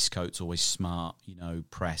 Waistcoat's always smart,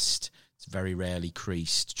 pressed. It's very rarely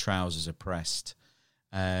creased. Trousers are pressed.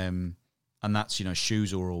 And that's,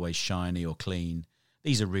 shoes are always shiny or clean.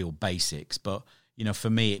 These are real basics, but, for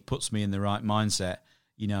me, it puts me in the right mindset.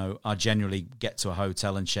 I generally get to a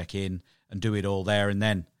hotel and check in and do it all there and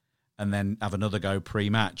then have another go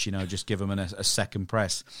pre-match, just give them a second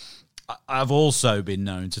press. I've also been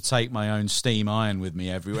known to take my own steam iron with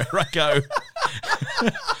me everywhere I go,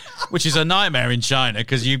 which is a nightmare in China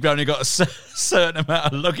because you've only got a certain amount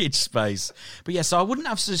of luggage space. But yeah, so I wouldn't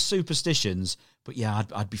have superstitions, but yeah,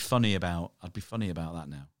 I'd be funny about that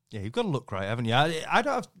now. Yeah, you've got to look right, haven't you? I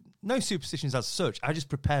don't have no superstitions as such. I just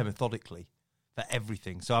prepare methodically for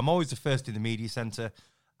everything. So I'm always the first in the media centre.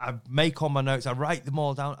 I make all my notes. I write them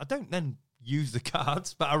all down. I don't then use the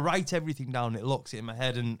cards, but I write everything down. It locks it in my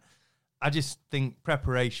head, and I just think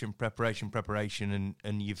preparation,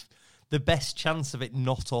 and you've the best chance of it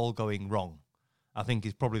not all going wrong, I think,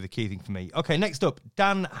 is probably the key thing for me. Okay, next up,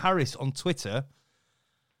 Dan Harris on Twitter.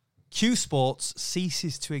 Q Sports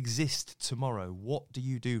ceases to exist tomorrow. What do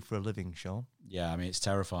you do for a living, Sean? Yeah, I mean, it's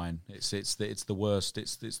terrifying. It's the worst.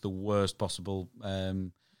 It's the worst possible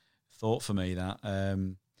thought for me. That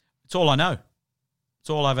it's all I know.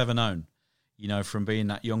 It's all I've ever known. From being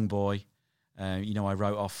that young boy. I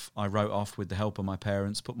wrote off with the help of my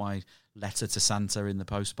parents, put my letter to Santa in the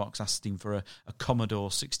postbox, asking for a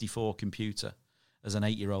Commodore 64 computer as an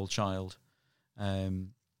 8-year-old child,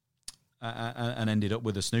 and ended up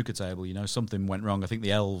with a snooker table. Something went wrong. I think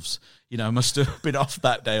the elves, must have been off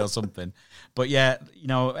that day or something. But yeah,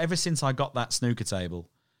 ever since I got that snooker table,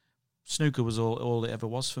 snooker was all it ever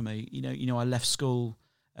was for me. I left school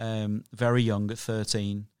very young at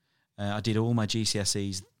 13. I did all my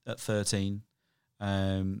GCSEs at 13.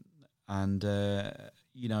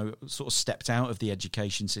 Sort of stepped out of the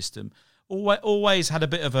education system. Always had a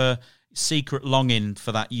bit of a secret longing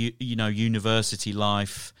for that, university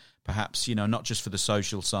life, perhaps, not just for the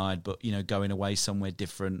social side, but, going away somewhere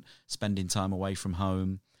different, spending time away from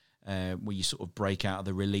home, where you sort of break out of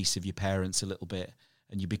the release of your parents a little bit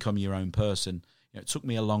and you become your own person. It took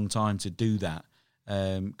me a long time to do that,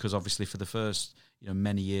 because obviously for the first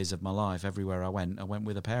many years of my life, everywhere I went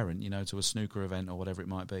with a parent, to a snooker event or whatever it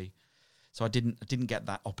might be. So I didn't get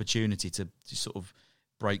that opportunity to sort of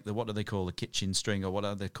break what do they call the kitchen string, or what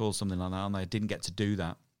do they call something like that, and I didn't get to do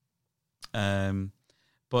that.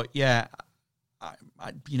 But yeah,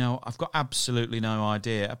 I've got absolutely no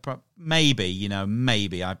idea.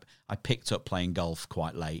 Maybe I picked up playing golf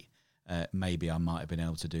quite late. Maybe I might have been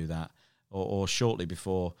able to do that, or shortly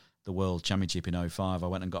before the World Championship in 2005, I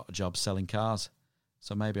went and got a job selling cars.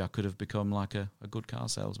 So maybe I could have become like a good car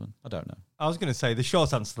salesman. I don't know. I was going to say, the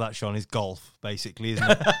short answer to that, Sean, is golf, basically, isn't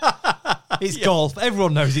it? It's golf.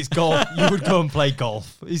 Everyone knows it's golf. You would go and play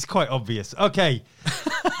golf. It's quite obvious. Okay.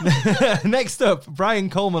 Next up, Brian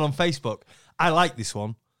Coleman on Facebook. I like this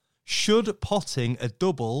one. Should potting a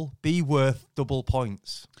double be worth double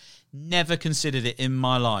points? Never considered it in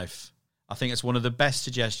my life. I think it's one of the best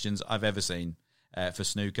suggestions I've ever seen. For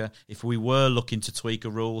snooker, if we were looking to tweak a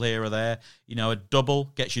rule here or there, a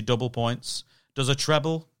double gets you double points. Does a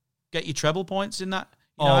treble get you treble points in that?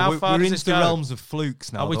 How far we're does into the realms of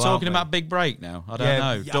flukes now. Are we talking about big break now? I don't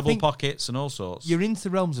know. Double pockets and all sorts. You're into the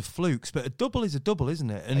realms of flukes, but a double is a double, isn't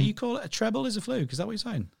it? And you call it a treble is a fluke? Is that what you're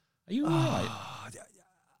saying? Are you all right?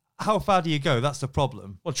 How far do you go? That's the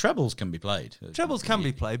problem. Well, trebles can be played. Trebles can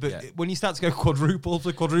be played, but when you start to go quadruples,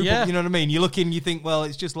 you know what I mean? You look in, you think, well,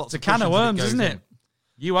 it's just lots of can of worms, isn't it?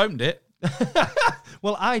 You owned it.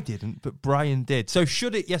 Well, I didn't, but Brian did. So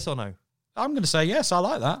should it, yes or no? I'm going to say yes. I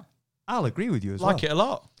like that. I'll agree with you as well. Like it a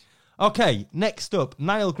lot. Okay, next up,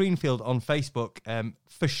 Niall Greenfield on Facebook.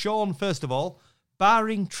 For Sean, first of all,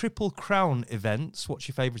 barring Triple Crown events, what's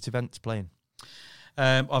your favourite event to play in?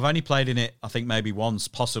 I've only played in it, I think, maybe once,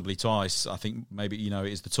 possibly twice. I think maybe, it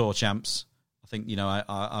is the Tour Champs. I think,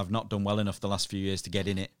 I've not done well enough the last few years to get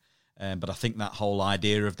in it. But I think that whole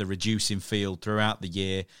idea of the reducing field throughout the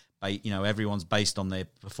year, everyone's based on their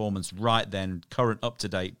performance right then, current,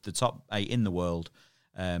 up-to-date, the top 8 in the world.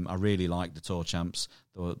 I really like the Tour Champs,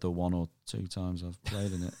 the 1 or 2 times I've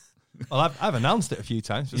played in it. Well, I've announced it a few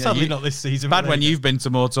times, but sadly not this season. Bad when you've been to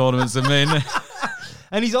more tournaments than me.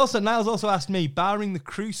 And Niall's also asked me, barring the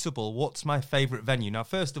Crucible, what's my favourite venue? Now,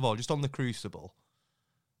 first of all, just on the Crucible,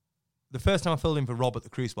 the first time I filled in for Rob at the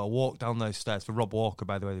Crucible, I walked down those stairs, for Rob Walker,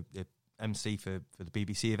 by the way, the MC for the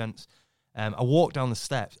BBC events. I walked down the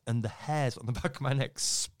steps and the hairs on the back of my neck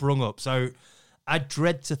sprung up. So I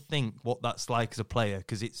dread to think what that's like as a player,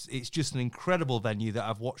 because it's just an incredible venue that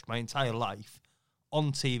I've watched my entire life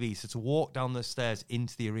on TV. So to walk down the stairs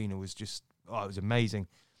into the arena was just, it was amazing.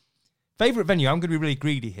 Favourite venue, I'm going to be really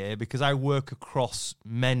greedy here because I work across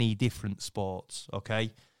many different sports,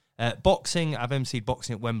 okay? Boxing, I've emceed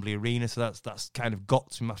boxing at Wembley Arena, so that's kind of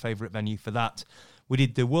got to be my favourite venue for that. We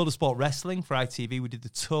did the World of Sport Wrestling for ITV. We did the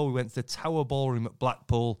tour. We went to the Tower Ballroom at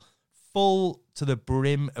Blackpool, full to the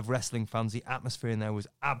brim of wrestling fans. The atmosphere in there was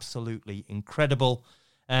absolutely incredible.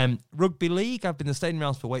 Rugby League, I've been the stadium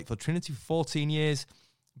grounds for Wakefield Trinity for 14 years.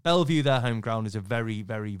 Bellevue, their home ground, is a very,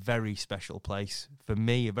 very, very special place for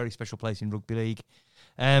me, a very special place in Rugby League.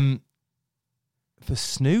 For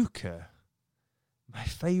snooker, my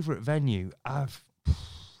favourite venue, I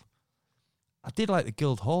did like the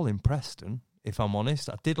Guildhall in Preston, if I'm honest.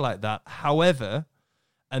 I did like that. However,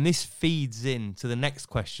 and this feeds into the next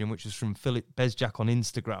question, which is from Philip Bezjak on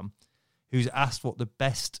Instagram, who's asked what the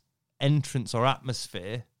best entrance or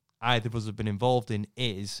atmosphere either of us have been involved in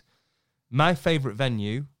is. My favourite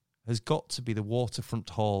venue has got to be the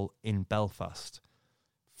Waterfront Hall in Belfast.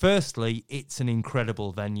 Firstly, it's an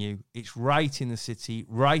incredible venue. It's right in the city,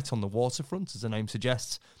 right on the waterfront, as the name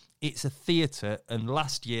suggests. It's a theatre, and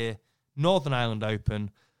last year, Northern Ireland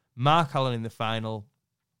Open, Mark Allen in the final.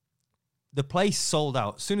 The place sold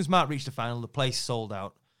out. As soon as Mark reached the final, the place sold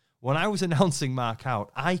out. When I was announcing Mark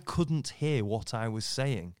out, I couldn't hear what I was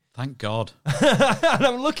saying. Thank God. And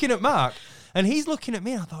I'm looking at Mark, and he's looking at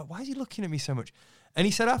me, and I thought, why is he looking at me so much? And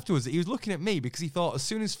he said afterwards that he was looking at me because he thought as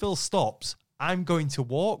soon as Phil stops, I'm going to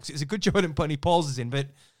walk. So it's a good job I didn't put any pauses in, but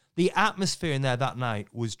the atmosphere in there that night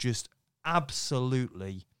was just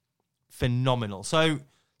absolutely phenomenal. So,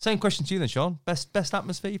 same question to you then, Sean. Best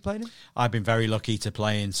atmosphere you played in? I've been very lucky to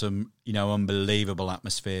play in some, unbelievable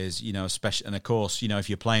atmospheres, especially, and of course, if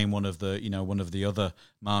you're playing one of the other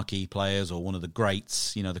marquee players or one of the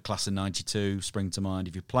greats, the class of 92 spring to mind,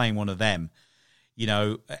 if you're playing one of them,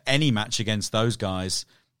 any match against those guys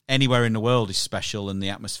anywhere in the world is special, and the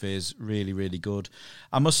atmosphere is really, really good.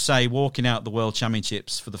 I must say, walking out the World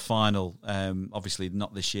Championships for the final, obviously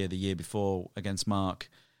not this year, the year before against Mark,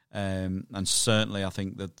 and certainly I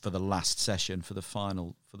think that for the last session, for the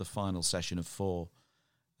final session of 4,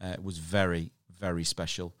 it was very, very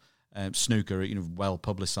special. Snooker, well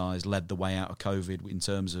publicised, led the way out of COVID in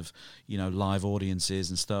terms of, live audiences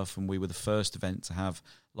and stuff, and we were the first event to have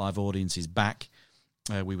live audiences back.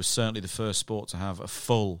 We were certainly the first sport to have a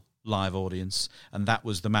full live audience, and that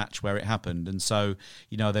was the match where it happened. And so,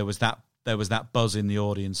 there was that buzz in the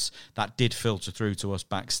audience that did filter through to us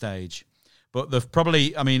backstage. But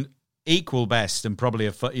equal best and probably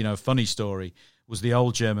a funny story was the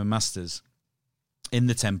old German Masters in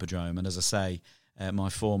the Tempodrome. And as I say, my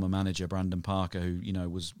former manager Brandon Parker, who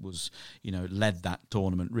was led that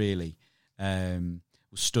tournament really,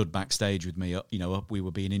 was stood backstage with me. We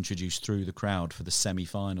were being introduced through the crowd for the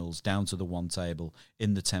semi-finals down to the one table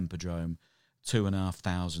in the Tempodrome.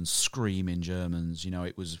 2,500 screaming Germans.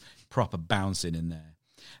 It was proper bouncing in there.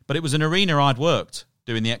 But it was an arena I'd worked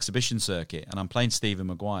doing the exhibition circuit, and I'm playing Stephen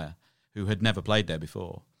Maguire, who had never played there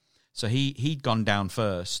before. So he'd gone down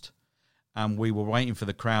first, and we were waiting for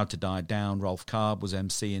the crowd to die down. Rolf Karb was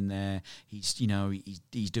emceeing there. He's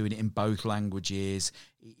doing it in both languages.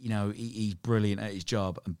 He's brilliant at his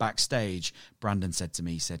job. And backstage, Brandon said to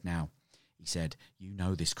me, he said, you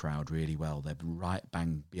know this crowd really well. They're right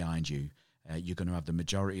bang behind you. You're going to have the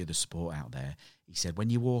majority of the support out there. He said, when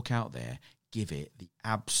you walk out there, give it the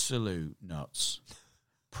absolute nuts.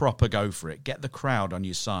 Proper go for it. Get the crowd on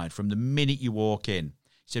your side from the minute you walk in.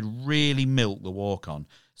 He said, really milk the walk on.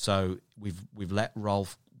 So we've let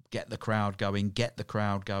Rolf get the crowd going.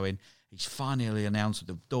 He's finally announced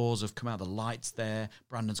that the doors have come out, the lights there.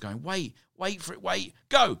 Brandon's going, wait for it, wait,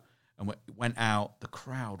 go. And went out. The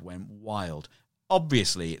crowd went wild.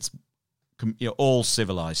 Obviously, it's all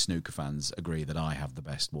civilised snooker fans agree that I have the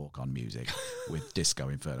best walk-on music with Disco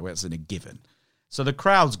Inferno. That's a given. So the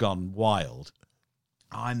crowd's gone wild.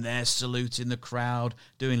 I'm there saluting the crowd,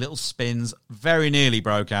 doing little spins, very nearly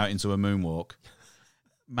broke out into a moonwalk.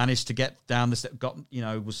 Managed to get down the step,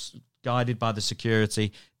 was guided by the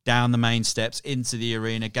security, down the main steps, into the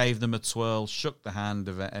arena, gave them a twirl, shook the hand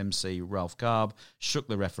of MC Rolf Karb, shook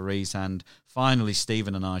the referee's hand. Finally,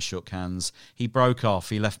 Stephen and I shook hands. He broke off.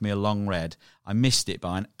 He left me a long red. I missed it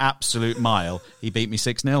by an absolute mile. He beat me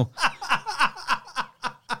 6-0.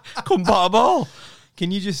 Couldn't pot a ball.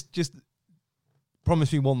 Can you just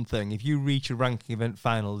promise me one thing? If you reach a ranking event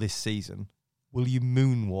final this season, will you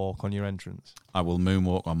moonwalk on your entrance? I will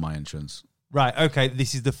moonwalk on my entrance. Right, okay.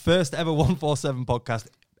 This is the first ever 147 podcast.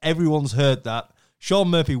 Everyone's heard that. Sean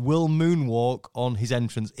Murphy will moonwalk on his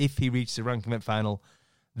entrance if he reaches a ranking event final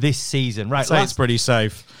this season. Right, So it's pretty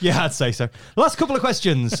safe. Yeah, I'd say so. Last couple of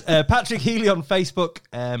questions. Patrick Healy on Facebook.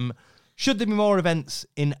 Should there be more events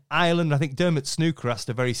in Ireland? I think Dermot Snooker asked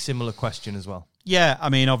a very similar question as well. Yeah, I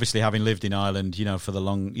mean, obviously, having lived in Ireland, for the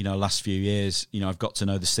last few years, I've got to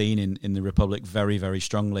know the scene in the Republic very, very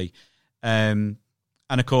strongly. And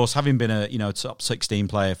of course, having been a top 16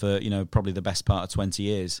 player for probably the best part of 20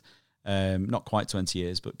 years, not quite 20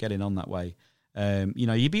 years, but getting on that way.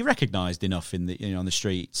 You'd be recognised enough in the on the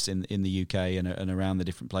streets in the UK and around the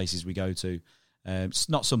different places we go to. It's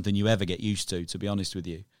not something you ever get used to be honest with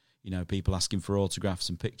you. People asking for autographs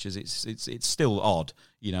and pictures. It's still odd,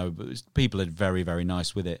 but people are very, very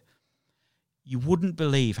nice with it. You wouldn't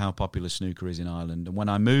believe how popular snooker is in Ireland. And when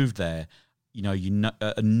I moved there,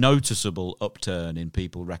 a noticeable upturn in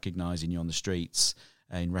people recognising you on the streets,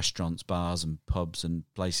 in restaurants, bars and pubs and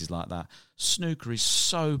places like that. Snooker is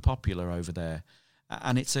so popular over there.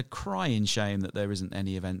 And it's a crying shame that there isn't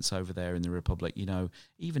any events over there in the Republic,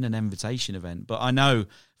 even an invitation event. But I know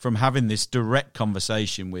from having this direct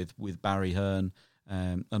conversation with Barry Hearn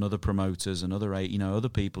and other promoters and other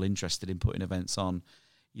people interested in putting events on,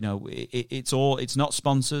 it's not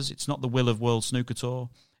sponsors, it's not the will of World Snooker Tour,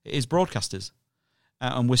 it is broadcasters.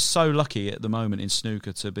 And we're so lucky at the moment in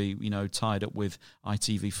snooker to be, tied up with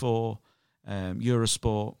ITV4,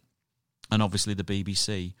 Eurosport, and obviously the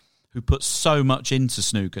BBC, who put so much into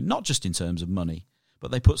snooker, not just in terms of money, but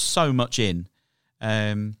they put so much in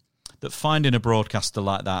that finding a broadcaster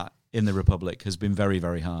like that in the Republic has been very,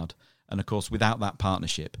 very hard. And, of course, without that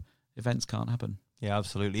partnership, events can't happen. Yeah,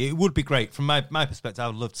 absolutely. It would be great. From my perspective, I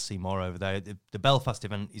would love to see more over there. The Belfast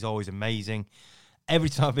event is always amazing. Every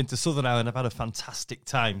time I've been to Southern Ireland, I've had a fantastic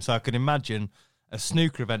time. So I can imagine a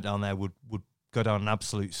snooker event down there would go down an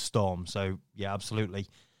absolute storm. So, yeah, absolutely.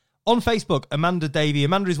 On Facebook, Amanda Davey.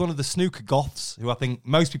 Amanda is one of the snooker goths, who I think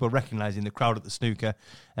most people recognise in the crowd at the snooker.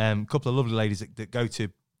 A couple of lovely ladies that go to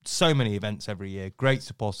so many events every year. Great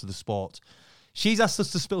support to the sport. She's asked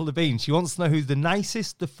us to spill the beans. She wants to know who's the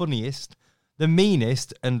nicest, the funniest, the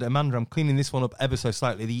meanest, and Amanda, I'm cleaning this one up ever so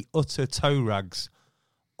slightly, the utter toe rags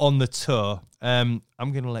on the tour. I'm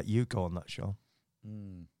going to let you go on that, Sean.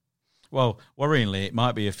 Well, worryingly, it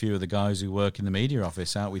might be a few of the guys who work in the media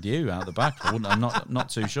office out with you out the back. I'm not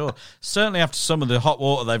too sure. Certainly after some of the hot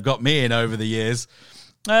water they've got me in over the years.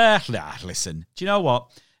 Listen, do you know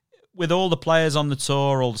what? With all the players on the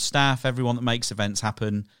tour, all the staff, everyone that makes events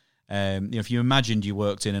happen, if you imagined you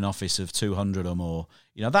worked in an office of 200 or more,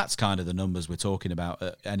 that's kind of the numbers we're talking about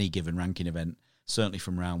at any given ranking event, certainly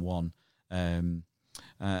from round one. And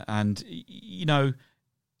you're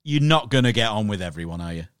not going to get on with everyone,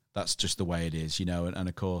 are you? That's just the way it is, and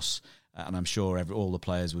of course, and I'm sure all the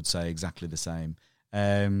players would say exactly the same.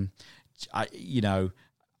 I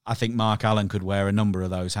think Mark Allen could wear a number of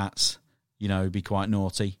those hats, be quite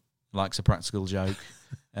naughty, likes a practical joke,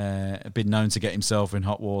 been known to get himself in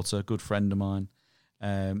hot water, good friend of mine.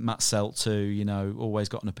 Matt Selt too, always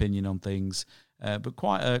got an opinion on things, but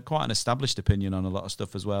quite an established opinion on a lot of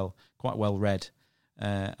stuff as well, quite well read.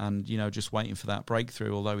 And, just waiting for that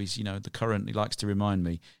breakthrough, although he's, he likes to remind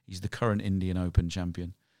me, he's the current Indian Open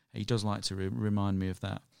champion. He does like to remind me of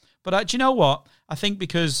that. But do you know what? I think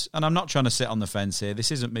because, and I'm not trying to sit on the fence here, this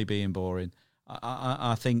isn't me being boring.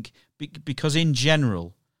 I think because in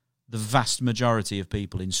general, the vast majority of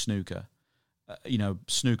people in snooker,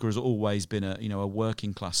 snooker has always been a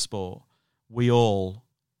working class sport. We all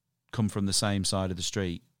come from the same side of the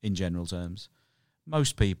street in general terms.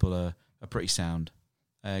 Most people are pretty sound.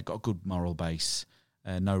 Got a good moral base,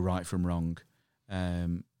 no right from wrong,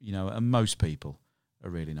 and most people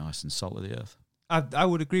are really nice and salt of the earth. I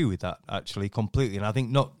would agree with that, actually, completely. And I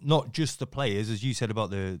think not just the players, as you said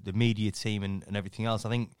about the media team and everything else. I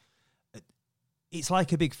think it's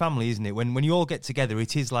like a big family, isn't it? When you all get together,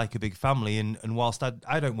 it is like a big family. And whilst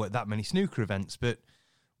I don't work that many snooker events, but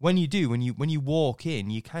when you do, when you walk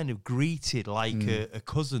in, you're kind of greeted like a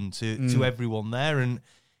cousin to everyone there. And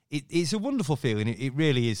it's a wonderful feeling. It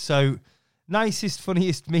really is. So, nicest,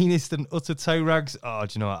 funniest, meanest, and utter toe rags. Oh,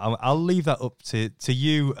 do you know what? I'll leave that up to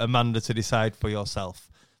you, Amanda, to decide for yourself,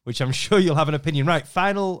 which I'm sure you'll have an opinion. Right,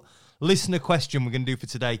 final listener question we're going to do for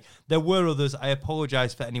today. There were others. I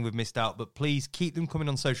apologise for any we've missed out, but please keep them coming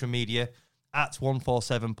on social media at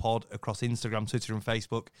 147pod across Instagram, Twitter, and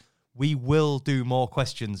Facebook. We will do more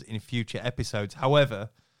questions in future episodes. However,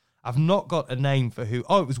 I've not got a name for who.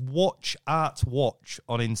 Oh, it was Watch Art Watch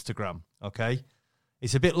on Instagram. Okay.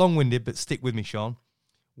 It's a bit long-winded, but stick with me, Sean.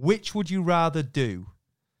 Which would you rather do?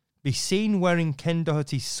 Be seen wearing Ken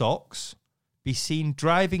Doherty's socks? Be seen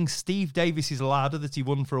driving Steve Davis's ladder that he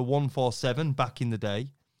won for a 147 back in the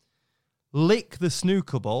day? Lick the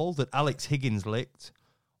snooker ball that Alex Higgins licked?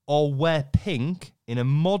 or wear pink in a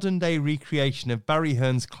modern-day recreation of Barry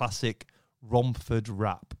Hearn's classic Romford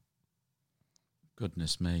Rap?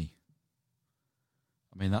 Goodness me.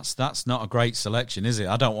 I mean, that's not a great selection, is it?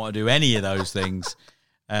 I don't want to do any of those things.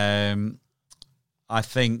 I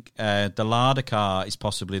think the Lada car is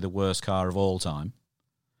possibly the worst car of all time.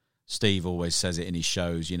 Steve always says it in his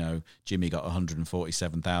shows, you know, Jimmy got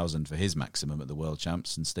 147,000 for his maximum at the World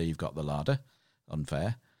Champs and Steve got the Lada.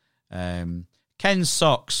 Unfair. Ken's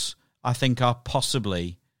socks, I think, are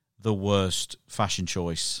possibly the worst fashion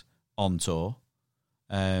choice on tour.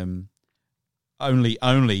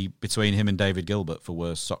 Only between him and David Gilbert for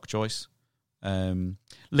worst sock choice.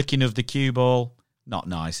 Licking of the cue ball, not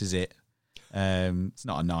nice, is it? It's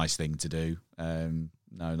not a nice thing to do. No,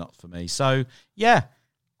 not for me. So, yeah,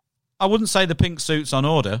 I wouldn't say the pink suit's on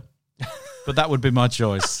order, but that would be my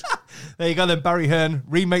choice. There you go then, Barry Hearn.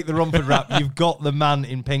 Remake the Romford Rap. You've got the man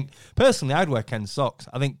in pink. Personally, I'd wear Ken's socks.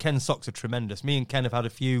 I think Ken's socks are tremendous. Me and Ken have had a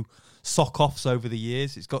few sock-offs over the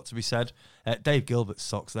years, it's got to be said. Dave Gilbert's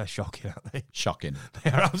socks, they're shocking, aren't they? Shocking. They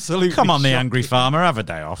are absolutely Come on, shocking. the Angry Farmer, have a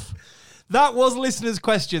day off. That was listeners'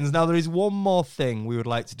 questions. Now, there is one more thing we would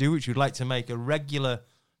like to do, which we'd like to make a regular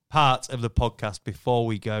part of the podcast before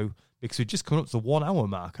we go, because we've just come up to the 1 hour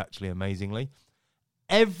mark, actually, amazingly.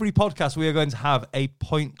 Every podcast, we are going to have a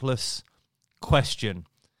pointless question.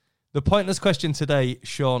 The pointless question today,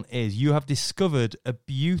 Sean, is you have discovered a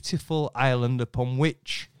beautiful island upon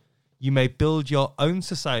which you may build your own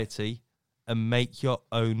society and make your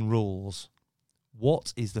own rules.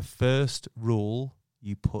 What is the first rule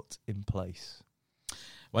you put in place?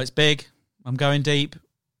 Well, it's big. I'm going deep.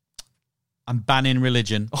 I'm banning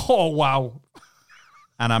religion. Oh, wow.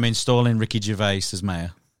 And I'm installing Ricky Gervais as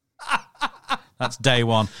mayor. That's day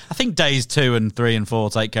one. I think days 2 and 3 and 4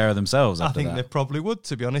 take care of themselves after I think that. they probably would,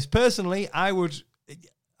 to be honest. Personally,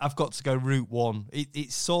 I've got to go route one.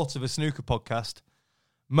 It's sort of a snooker podcast.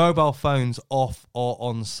 Mobile phones off or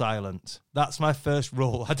on silent. That's my first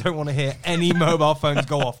rule. I don't want to hear any mobile phones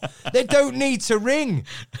go off. They don't need to ring.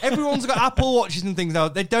 Everyone's got Apple Watches and things now.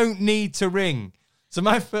 They don't need to ring. So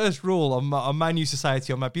my first rule on my new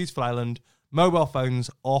society, on my beautiful island, mobile phones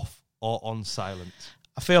off or on silent.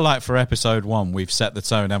 I feel like for episode 1, we've set the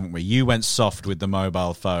tone, haven't we? You went soft with the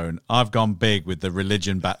mobile phone. I've gone big with the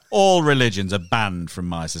religion ban. All religions are banned from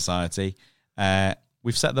my society.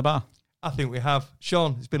 We've set the bar. I think we have.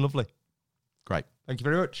 Sean, it's been lovely. Great. Thank you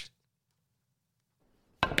very much.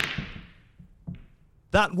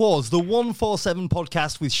 That was the 147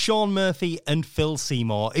 podcast with Sean Murphy and Phil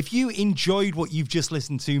Seymour. If you enjoyed what you've just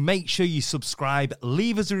listened to, make sure you subscribe,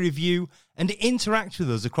 leave us a review, and interact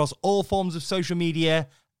with us across all forms of social media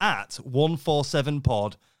at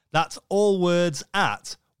 147pod. That's all words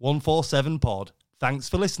at 147pod. Thanks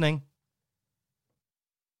for listening.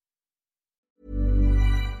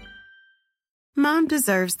 Mom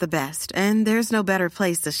deserves the best, and there's no better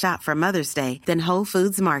place to shop for Mother's Day than Whole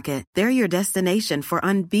Foods Market. They're your destination for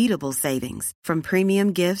unbeatable savings, from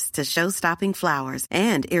premium gifts to show-stopping flowers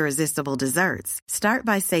and irresistible desserts. Start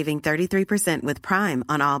by saving 33% with Prime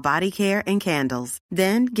on all body care and candles.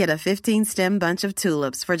 Then get a 15-stem bunch of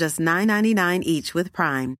tulips for just $9.99 each with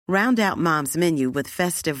Prime. Round out Mom's menu with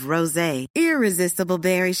festive rosé, irresistible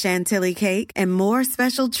berry chantilly cake, and more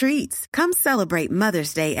special treats. Come celebrate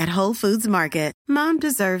Mother's Day at Whole Foods Market. Mom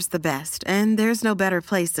deserves the best, and there's no better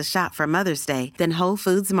place to shop for Mother's Day than Whole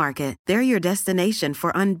Foods Market. They're your destination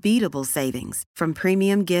for unbeatable savings, from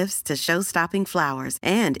premium gifts to show-stopping flowers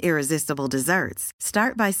and irresistible desserts.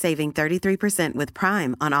 Start by saving 33% with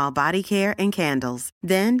Prime on all body care and candles.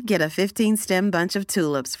 Then get a 15-stem bunch of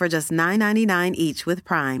tulips for just $9.99 each with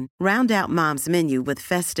Prime. Round out Mom's menu with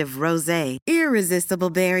festive rosé,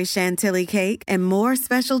 irresistible berry chantilly cake, and more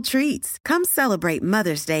special treats. Come celebrate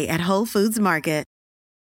Mother's Day at Whole Foods Market.